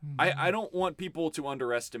 man. I don't want people to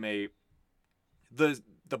underestimate the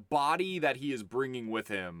body that he is bringing with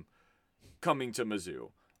him coming to Mizzou.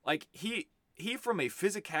 Like, he from a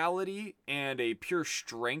physicality and a pure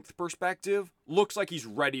strength perspective looks like he's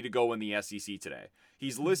ready to go in the SEC today.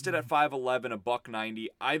 He's listed at 5'11", a $190.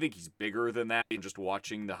 I think he's bigger than that in just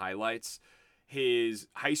watching the highlights. His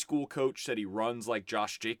high school coach said he runs like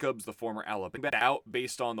Josh Jacobs, the former Alabama out,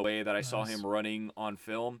 based on the way that I saw him running on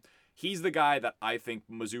film. He's the guy that I think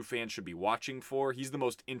Mizzou fans should be watching for. He's the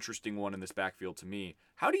most interesting one in this backfield to me.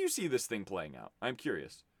 How do you see this thing playing out? I'm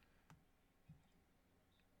curious.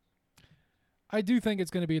 I do think it's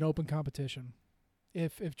going to be an open competition.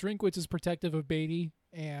 If Drinkwitz is protective of Beatty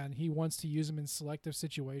and he wants to use him in selective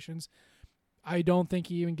situations, I don't think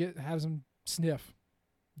he even has him sniff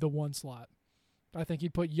the one slot. I think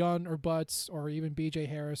he'd put Young or Butts or even B.J.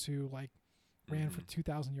 Harris, who ran for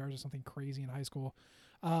 2,000 yards or something crazy in high school.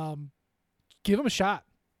 Give him a shot.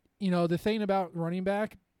 The thing about running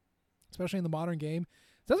back, especially in the modern game,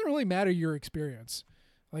 it doesn't really matter your experience.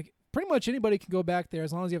 Pretty much anybody can go back there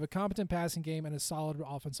as long as you have a competent passing game and a solid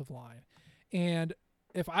offensive line. And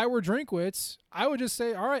if I were Drinkwitz, I would just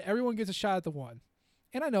say, all right, everyone gets a shot at the one.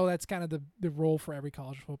 And I know that's kind of the role for every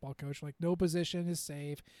college football coach. No position is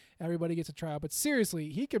safe. Everybody gets a try out. But seriously,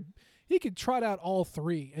 he could trot out all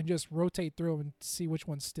three and just rotate through them and see which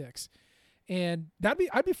one sticks. And I'd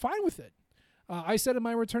be fine with it. I said in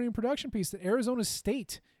my returning production piece that Arizona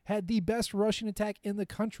State had the best rushing attack in the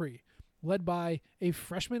country, led by a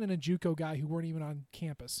freshman and a JUCO guy who weren't even on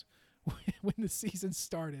campus when the season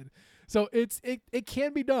started. So it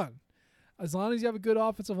can be done. As long as you have a good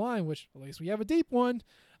offensive line, which at least we have a deep one,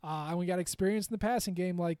 and we got experience in the passing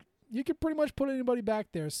game, you could pretty much put anybody back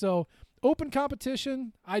there. So open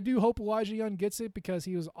competition. I do hope Elijah Young gets it because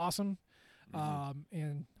he was awesome.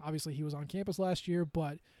 And obviously he was on campus last year,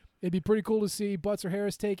 but it'd be pretty cool to see Butts or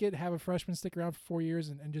Harris take it, have a freshman stick around for 4 years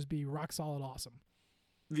and just be rock solid awesome.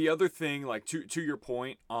 The other thing, to your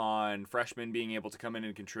point on freshmen being able to come in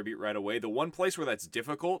and contribute right away, the one place where that's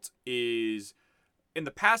difficult is in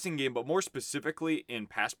the passing game, but more specifically in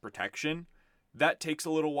pass protection. That takes a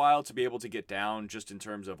little while to be able to get down just in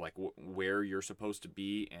terms of where you're supposed to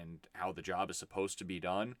be and how the job is supposed to be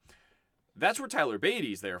done. That's where Tyler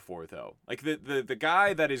Beatty's there for, though. The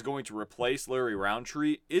guy that is going to replace Larry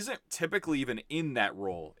Roundtree isn't typically even in that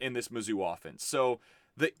role in this Mizzou offense. So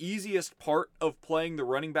the easiest part of playing the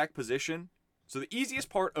running back position, so the easiest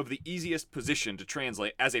part of the easiest position to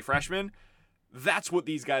translate as a freshman, that's what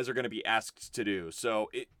these guys are going to be asked to do. So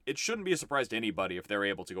it shouldn't be a surprise to anybody if they're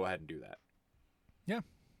able to go ahead and do that. Yeah.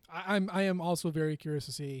 I am also very curious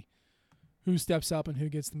to see who steps up and who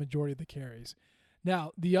gets the majority of the carries.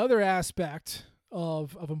 Now, the other aspect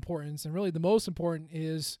of importance, and really the most important,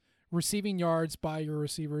 is receiving yards by your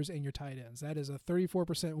receivers and your tight ends. That is a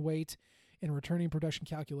 34% weight in returning production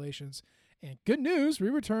calculations. And good news, we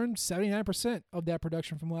returned 79% of that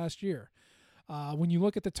production from last year. When you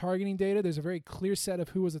look at the targeting data, there's a very clear set of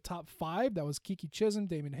who was the top 5. That was Kiki Chisholm,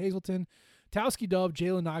 Damon Hazleton, Towski Dove,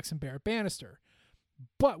 Jalen Knox, and Barrett Bannister.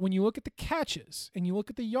 But when you look at the catches and you look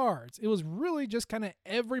at the yards, it was really just kind of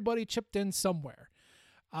everybody chipped in somewhere.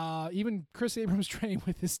 Even Chris Abrams trained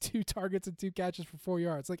with his 2 targets and 2 catches for 4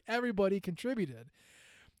 yards. Everybody contributed.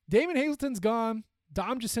 Damon Hazleton's gone.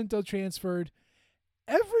 Dom Jacinto transferred.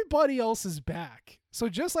 Everybody else is back. So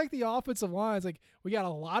just like the offensive lines, we got a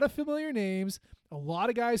lot of familiar names, a lot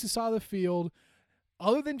of guys who saw the field.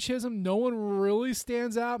 Other than Chisholm, no one really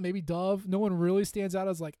stands out. Maybe Dove. No one really stands out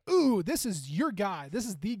as ooh, this is your guy. This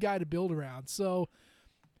is the guy to build around. So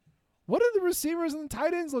what do the receivers and the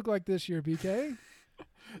tight ends look like this year, BK?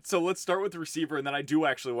 So let's start with the receiver, and then I do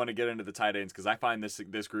actually want to get into the tight ends because I find this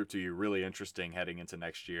group to be really interesting heading into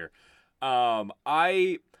next year.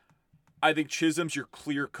 I think Chisholm's your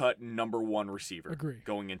clear-cut number one receiver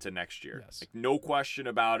going into next year. Yes. Like, no question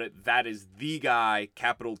about it. That is the guy,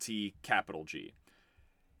 capital T, capital G.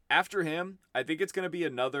 After him, I think it's going to be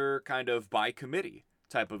another kind of by committee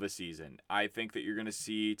type of a season. I think that you're going to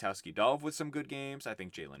see Tauskie Dove with some good games. I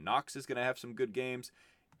think Jalen Knox is going to have some good games.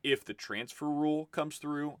 If the transfer rule comes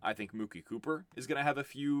through, I think Mookie Cooper is going to have a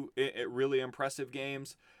few really impressive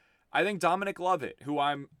games. I think Dominic Lovett, who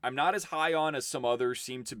I'm not as high on as some others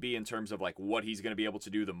seem to be in terms of like what he's going to be able to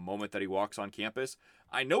do the moment that he walks on campus.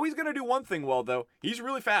 I know he's going to do one thing well, though. He's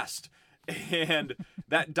really fast. And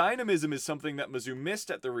that dynamism is something that Mizzou missed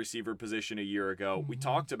at the receiver position a year ago. We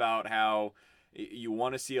talked about how you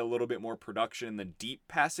want to see a little bit more production in the deep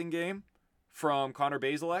passing game from Connor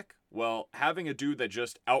Bazelak. Well, having a dude that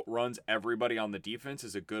just outruns everybody on the defense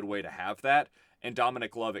is a good way to have that. And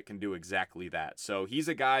Dominic Lovett can do exactly that. So he's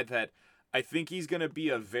a guy that I think he's going to be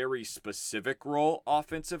a very specific role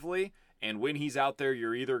offensively. And when he's out there,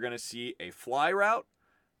 you're either going to see a fly route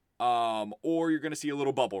or you're going to see a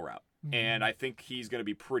little bubble route. And I think he's going to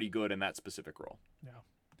be pretty good in that specific role. Yeah.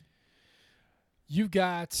 You've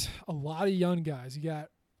got a lot of young guys. You got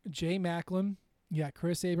Jay Macklin. You got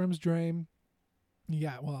Chris Abrams-Drame. You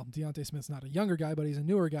got, well, Deontay Smith's not a younger guy, but he's a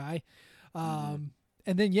newer guy. And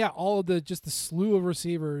then, all of the slew of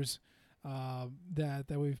receivers that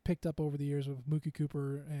we've picked up over the years with Mookie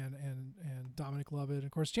Cooper and Dominic Lovett. And,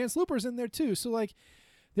 of course, Chance Luper's in there too. So, like,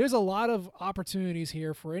 there's a lot of opportunities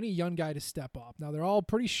here for any young guy to step up. Now, they're all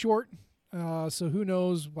pretty short, so who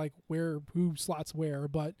knows, like, who slots where.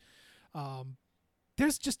 But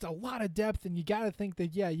there's just a lot of depth, and you got to think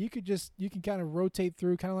that, you can kind of rotate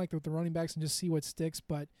through, kind of like with the running backs, and just see what sticks.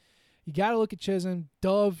 But you got to look at Chisholm.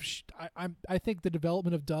 Dove, I think the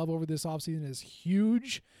development of Dove over this offseason is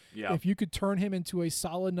huge. Yeah. If you could turn him into a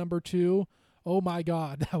solid number 2, oh my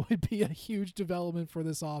God, that would be a huge development for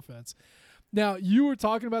this offense. Now, you were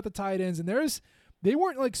talking about the tight ends, and they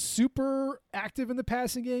weren't like super active in the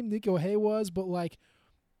passing game. Nico Hay was, but like,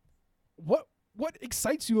 what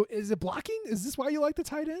excites you? Is it blocking? Is this why you like the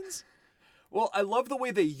tight ends? Well, I love the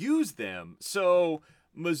way they use them. So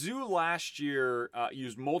Mizzou last year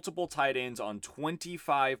used multiple tight ends on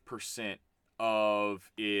 25%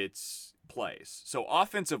 of its plays. So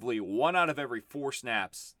offensively, 1 out of every 4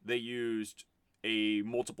 snaps, they used a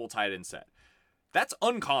multiple tight end set. That's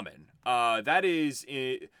uncommon. That is,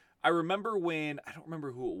 I remember when, I don't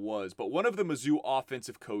remember who it was, but one of the Mizzou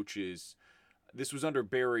offensive coaches, this was under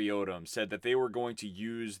Barry Odom, said that they were going to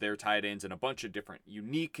use their tight ends in a bunch of different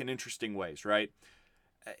unique and interesting ways, right?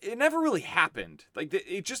 It never really happened. Like,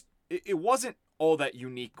 it wasn't all that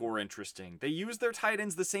unique or interesting. They use their tight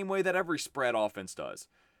ends the same way that every spread offense does.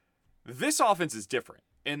 This offense is different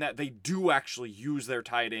in that they do actually use their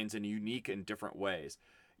tight ends in unique and different ways.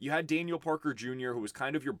 You had Daniel Parker Jr., who was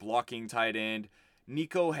kind of your blocking tight end.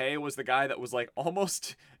 Nico Hay was the guy that was like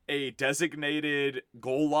almost a designated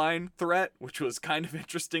goal line threat, which was kind of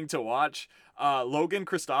interesting to watch. Logan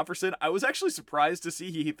Christopherson, I was actually surprised to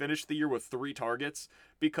see he finished the year with 3 targets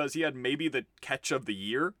because he had maybe the catch of the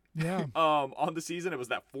year on the season. It was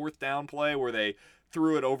that 4th down play where they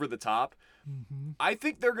threw it over the top. I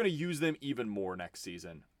think they're going to use them even more next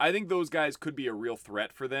season. I think those guys could be a real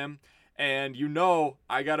threat for them. And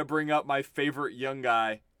I got to bring up my favorite young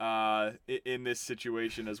guy in this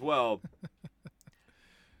situation as well.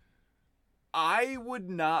 I would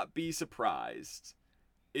not be surprised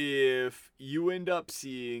if you end up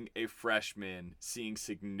seeing a freshman seeing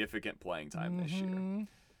significant playing time this year.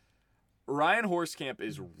 Ryan Horskamp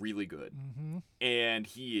is really good, and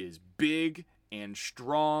he is big and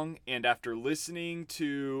strong. And after listening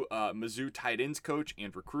to Mizzou tight ends coach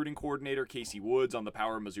and recruiting coordinator Casey Woods on the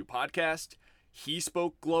Power of Mizzou podcast, he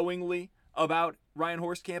spoke glowingly about Ryan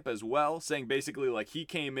Horskamp as well, saying basically like he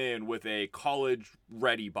came in with a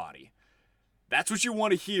college-ready body. That's what you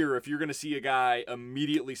want to hear if you're going to see a guy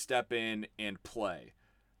immediately step in and play.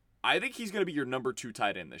 I think he's going to be your number 2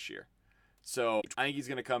 tight end this year. So I think he's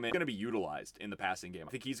going to come in, going to be utilized in the passing game.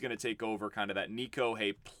 I think he's going to take over kind of that Nico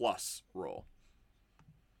Hay plus role.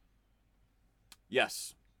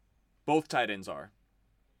 Yes, both tight ends are.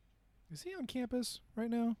 Is he on campus right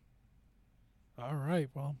now? All right,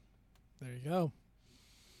 well, there you go.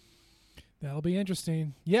 That'll be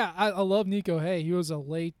interesting. Yeah, I love Nico Hay. He was a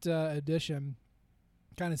late addition,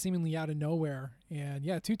 kind of seemingly out of nowhere. And,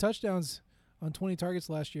 2 touchdowns on 20 targets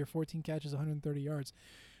last year, 14 catches, 130 yards.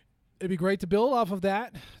 It'd be great to build off of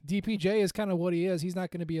that. DPJ is kind of what he is. He's not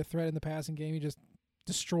going to be a threat in the passing game. He just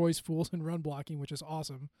destroys fools in run blocking, which is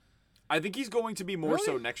awesome. I think he's going to be more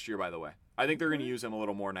so next year, by the way. I think they're going to use him a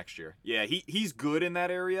little more next year. Yeah, he's good in that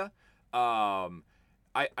area.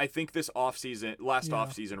 I think this last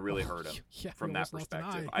offseason really hurt him from that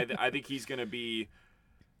perspective. I think he's going to be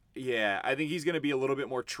I think he's going to be a little bit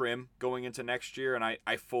more trim going into next year, and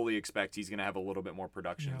I fully expect he's going to have a little bit more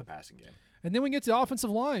production in the passing game. And then we get to the offensive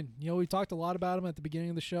line. We talked a lot about him at the beginning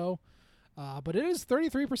of the show, but it is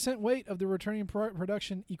 33% weight of the returning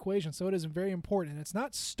production equation, so it is very important. And it's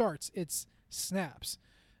not starts, it's snaps.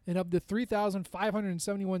 And of the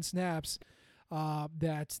 3,571 snaps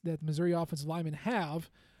that Missouri offensive linemen have,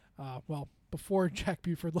 before Jack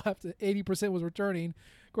Buford left, 80% was returning.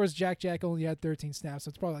 Of course, Jack only had 13 snaps, so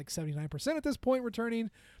it's probably like 79% at this point returning.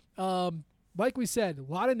 Like we said,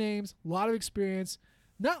 a lot of names, a lot of experience,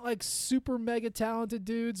 not like super mega talented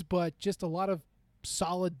dudes, but just a lot of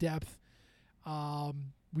solid depth.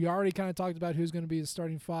 We already kind of talked about who's going to be the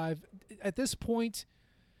starting five. At this point,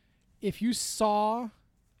 if you saw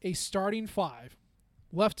a starting five,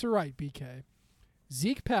 left to right, BK,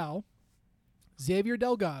 Zeke Powell, Xavier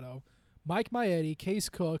Delgado, Mike Maietti, Case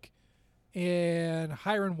Cook, and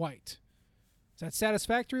Hiron White. Is that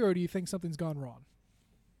satisfactory, or do you think something's gone wrong?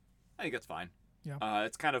 I think that's fine. Yeah.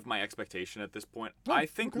 It's kind of my expectation at this point. I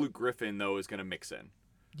think Luke Griffin, though, is going to mix in.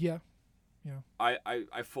 Yeah.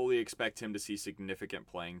 I fully expect him to see significant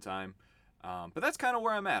playing time. But that's kind of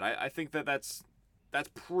where I'm at. I think that's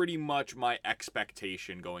pretty much my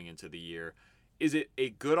expectation going into the year. Is it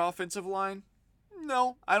a good offensive line?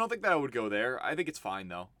 No, I don't think that I would go there. I think it's fine,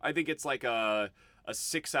 though. I think it's like a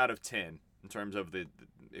 6 out of 10 in terms of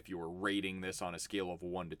if you were rating this on a scale of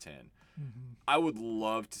 1 to 10. Mm-hmm. I would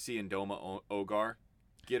love to see Ndoma Ogar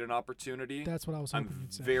get an opportunity. That's what I was hoping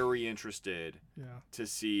you'd say. I'm very interested to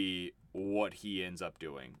see what he ends up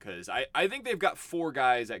doing, because I think they've got 4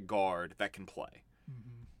 guys at guard that can play.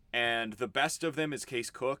 Mm-hmm. And the best of them is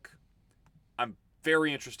Case Cook. I'm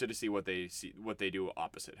very interested to see what they do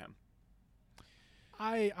opposite him.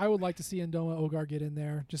 I would like to see Ndoma Ogar get in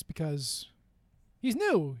there just because he's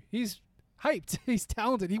new. He's hyped. He's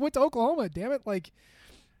talented. He went to Oklahoma. Damn it. Like,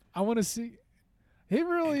 I want to see. He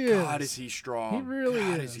really is. God, is he strong. He really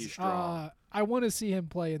is he strong. I want to see him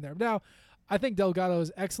play in there. Now, I think Delgado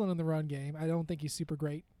is excellent in the run game. I don't think he's super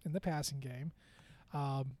great in the passing game.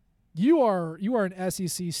 You are an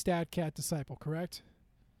SEC stat cat disciple, correct?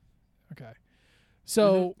 Okay.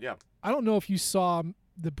 So I don't know if you saw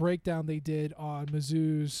the breakdown they did on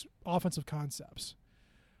Mizzou's offensive concepts,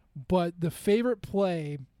 but the favorite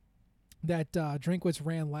play that Drinkwitz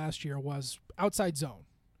ran last year was outside zone.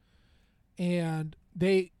 And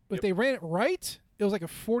if they ran it right, it was like a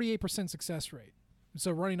 48% success rate.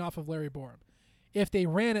 So running off of Larry Borum. If they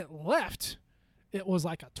ran it left, it was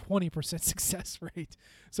like a 20% success rate.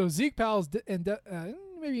 So Zeke Powell's and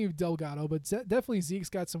maybe Delgado, but definitely Zeke's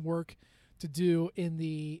got some work to do in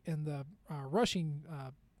the rushing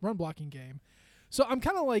run blocking game. So I'm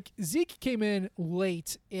kind of like, Zeke came in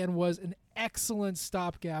late and was an excellent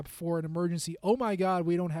stopgap for an emergency. Oh my God,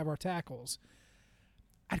 we don't have our tackles.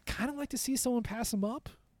 I'd kind of like to see someone pass him up,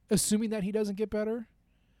 assuming that he doesn't get better.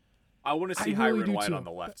 I want to see Hiron White on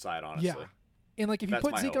the left side, honestly. Yeah. And like, if you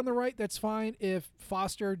put Zeke hope on the right, that's fine. If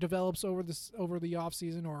Foster develops over the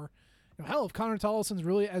offseason, or hell, if Connor Tollison's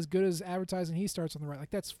really as good as advertising, he starts on the right,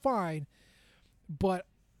 like, that's fine. But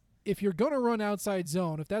if you're going to run outside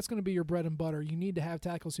zone, if that's going to be your bread and butter, you need to have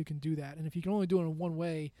tackles who can do that. And if you can only do it in one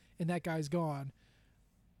way and that guy's gone,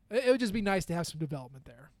 it would just be nice to have some development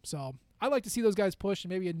there. So I'd like to see those guys push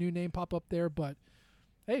and maybe a new name pop up there. But,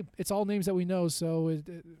 hey, it's all names that we know, so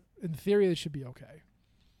in theory it should be okay.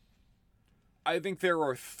 I think there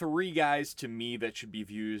are 3 guys to me that should be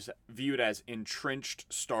viewed as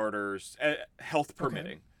entrenched starters, health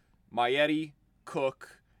permitting. Okay. Maietti,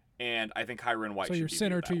 Cook, and I think Hiron White should be your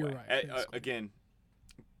center to your right. Again,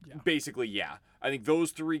 basically, yeah. I think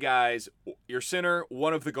those 3 guys, your center,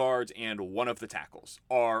 one of the guards, and one of the tackles,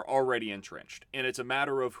 are already entrenched. And it's a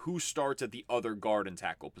matter of who starts at the other guard and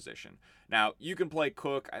tackle position. Now, you can play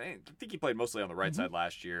Cook. I think he played mostly on the right side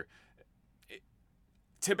last year.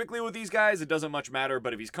 Typically with these guys, it doesn't much matter,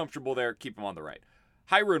 but if he's comfortable there, keep him on the right.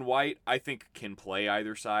 Hiron White, I think, can play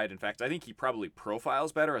either side. In fact, I think he probably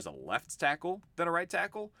profiles better as a left tackle than a right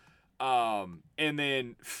tackle. And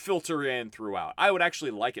then filter in throughout. I would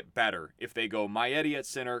actually like it better if they go Maietti at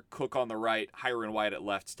center, Cook on the right, Hiron White at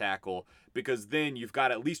left tackle, because then you've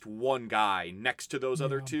got at least one guy next to those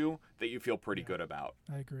other 2 that you feel pretty good about.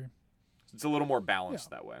 I agree. It's a little more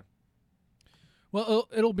balanced that way. Well,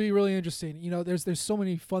 it'll be really interesting. There's so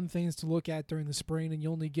many fun things to look at during the spring, and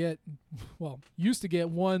you only used to get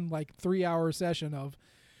one like 3-hour session of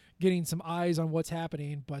getting some eyes on what's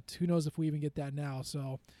happening, but who knows if we even get that now.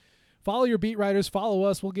 So follow your beat writers, follow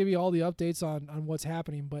us. We'll give you all the updates on what's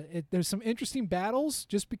happening, but there's some interesting battles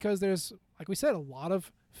just because there's, like we said, a lot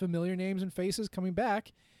of familiar names and faces coming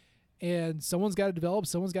back, and someone's got to develop,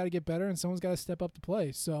 someone's got to get better, and someone's got to step up to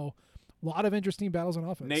play. So a lot of interesting battles on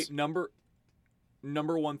offense. Nate, number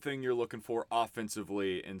one thing you're looking for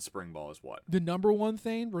offensively in spring ball is what? The number one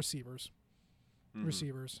thing, receivers. Mm-hmm.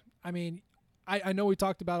 Receivers. I mean, I know we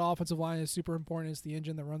talked about offensive line is super important. It's the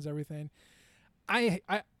engine that runs everything. I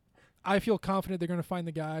feel confident they're going to find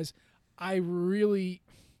the guys.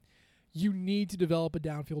 You need to develop a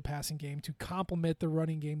downfield passing game to complement the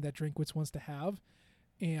running game that Drinkwitz wants to have.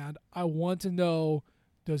 And I want to know,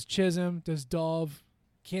 does Chisholm, does Dove,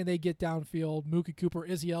 can they get downfield? Mookie Cooper,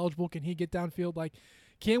 is he eligible? Can he get downfield? Like,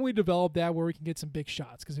 can we develop that where we can get some big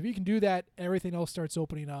shots? Because if you can do that, everything else starts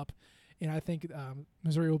opening up. And I think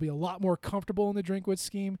Missouri will be a lot more comfortable in the Drinkwitz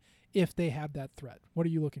scheme if they have that threat. What are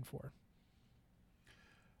you looking for?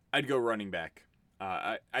 I'd go running back.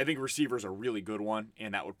 I think receiver's a really good one,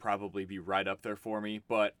 and that would probably be right up there for me.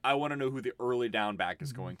 But I want to know who the early down back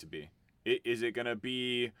is going to be. Is it going to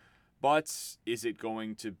be Butts? Is it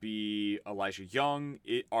going to be Elijah Young?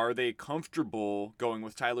 Are they comfortable going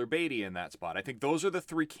with Tyler Beatty in that spot? I think those are the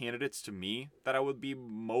three candidates to me that I would be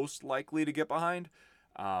most likely to get behind.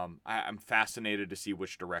 I'm fascinated to see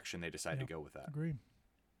which direction they decide to go with that. Agreed.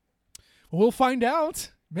 Well, we'll find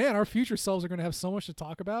out. Man, our future selves are going to have so much to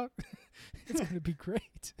talk about. It's going to be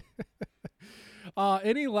great.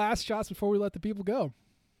 Any last shots before we let the people go?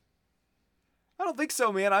 I don't think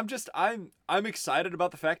so, man. I'm excited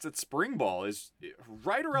about the fact that spring ball is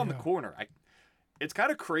right around the corner. It's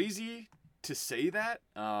kind of crazy to say that,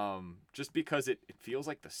 just because it feels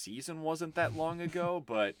like the season wasn't that long ago,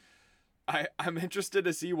 but I'm interested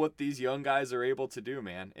to see what these young guys are able to do,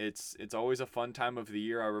 man. It's always a fun time of the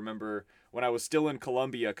year. I remember when I was still in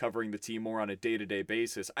Columbia covering the team more on a day-to-day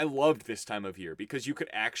basis, I loved this time of year because you could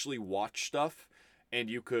actually watch stuff and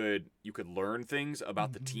you could learn things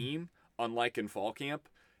about the team, unlike in fall camp.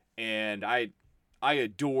 And I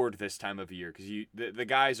adored this time of year because the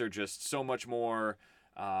guys are just so much more,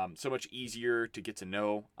 so much easier to get to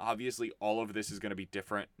know. Obviously, all of this is going to be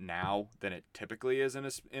different now than it typically is in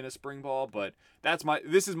a spring ball, but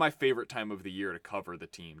this is my favorite time of the year to cover the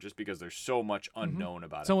team, just because there's so much unknown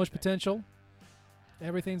about it. So much potential.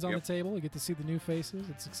 Everything's on the table. You get to see the new faces.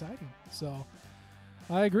 It's exciting. So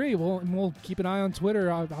I agree. We'll keep an eye on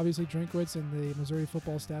Twitter. Obviously, Drinkwitz and the Missouri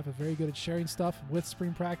football staff are very good at sharing stuff with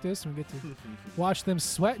spring practice. We get to watch them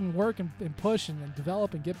sweat and work and push and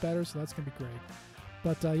develop and get better, so that's going to be great.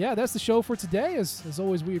 But, that's the show for today. As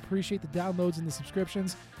always, we appreciate the downloads and the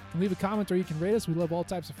subscriptions. You can leave a comment or you can rate us. We love all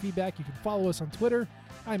types of feedback. You can follow us on Twitter.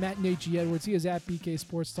 I'm at Nate G. Edwards. He is at BK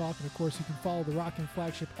Sports Talk. And, of course, you can follow the Rockin'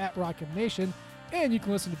 Flagship at Rockin' Nation. And you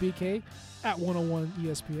can listen to BK at 101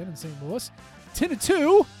 ESPN in St. Louis. 10 to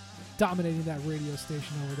 2, dominating that radio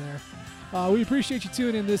station over there. We appreciate you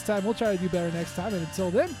tuning in this time. We'll try to do better next time. And until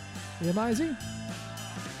then, M-I-Z.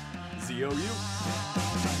 Z-O-U.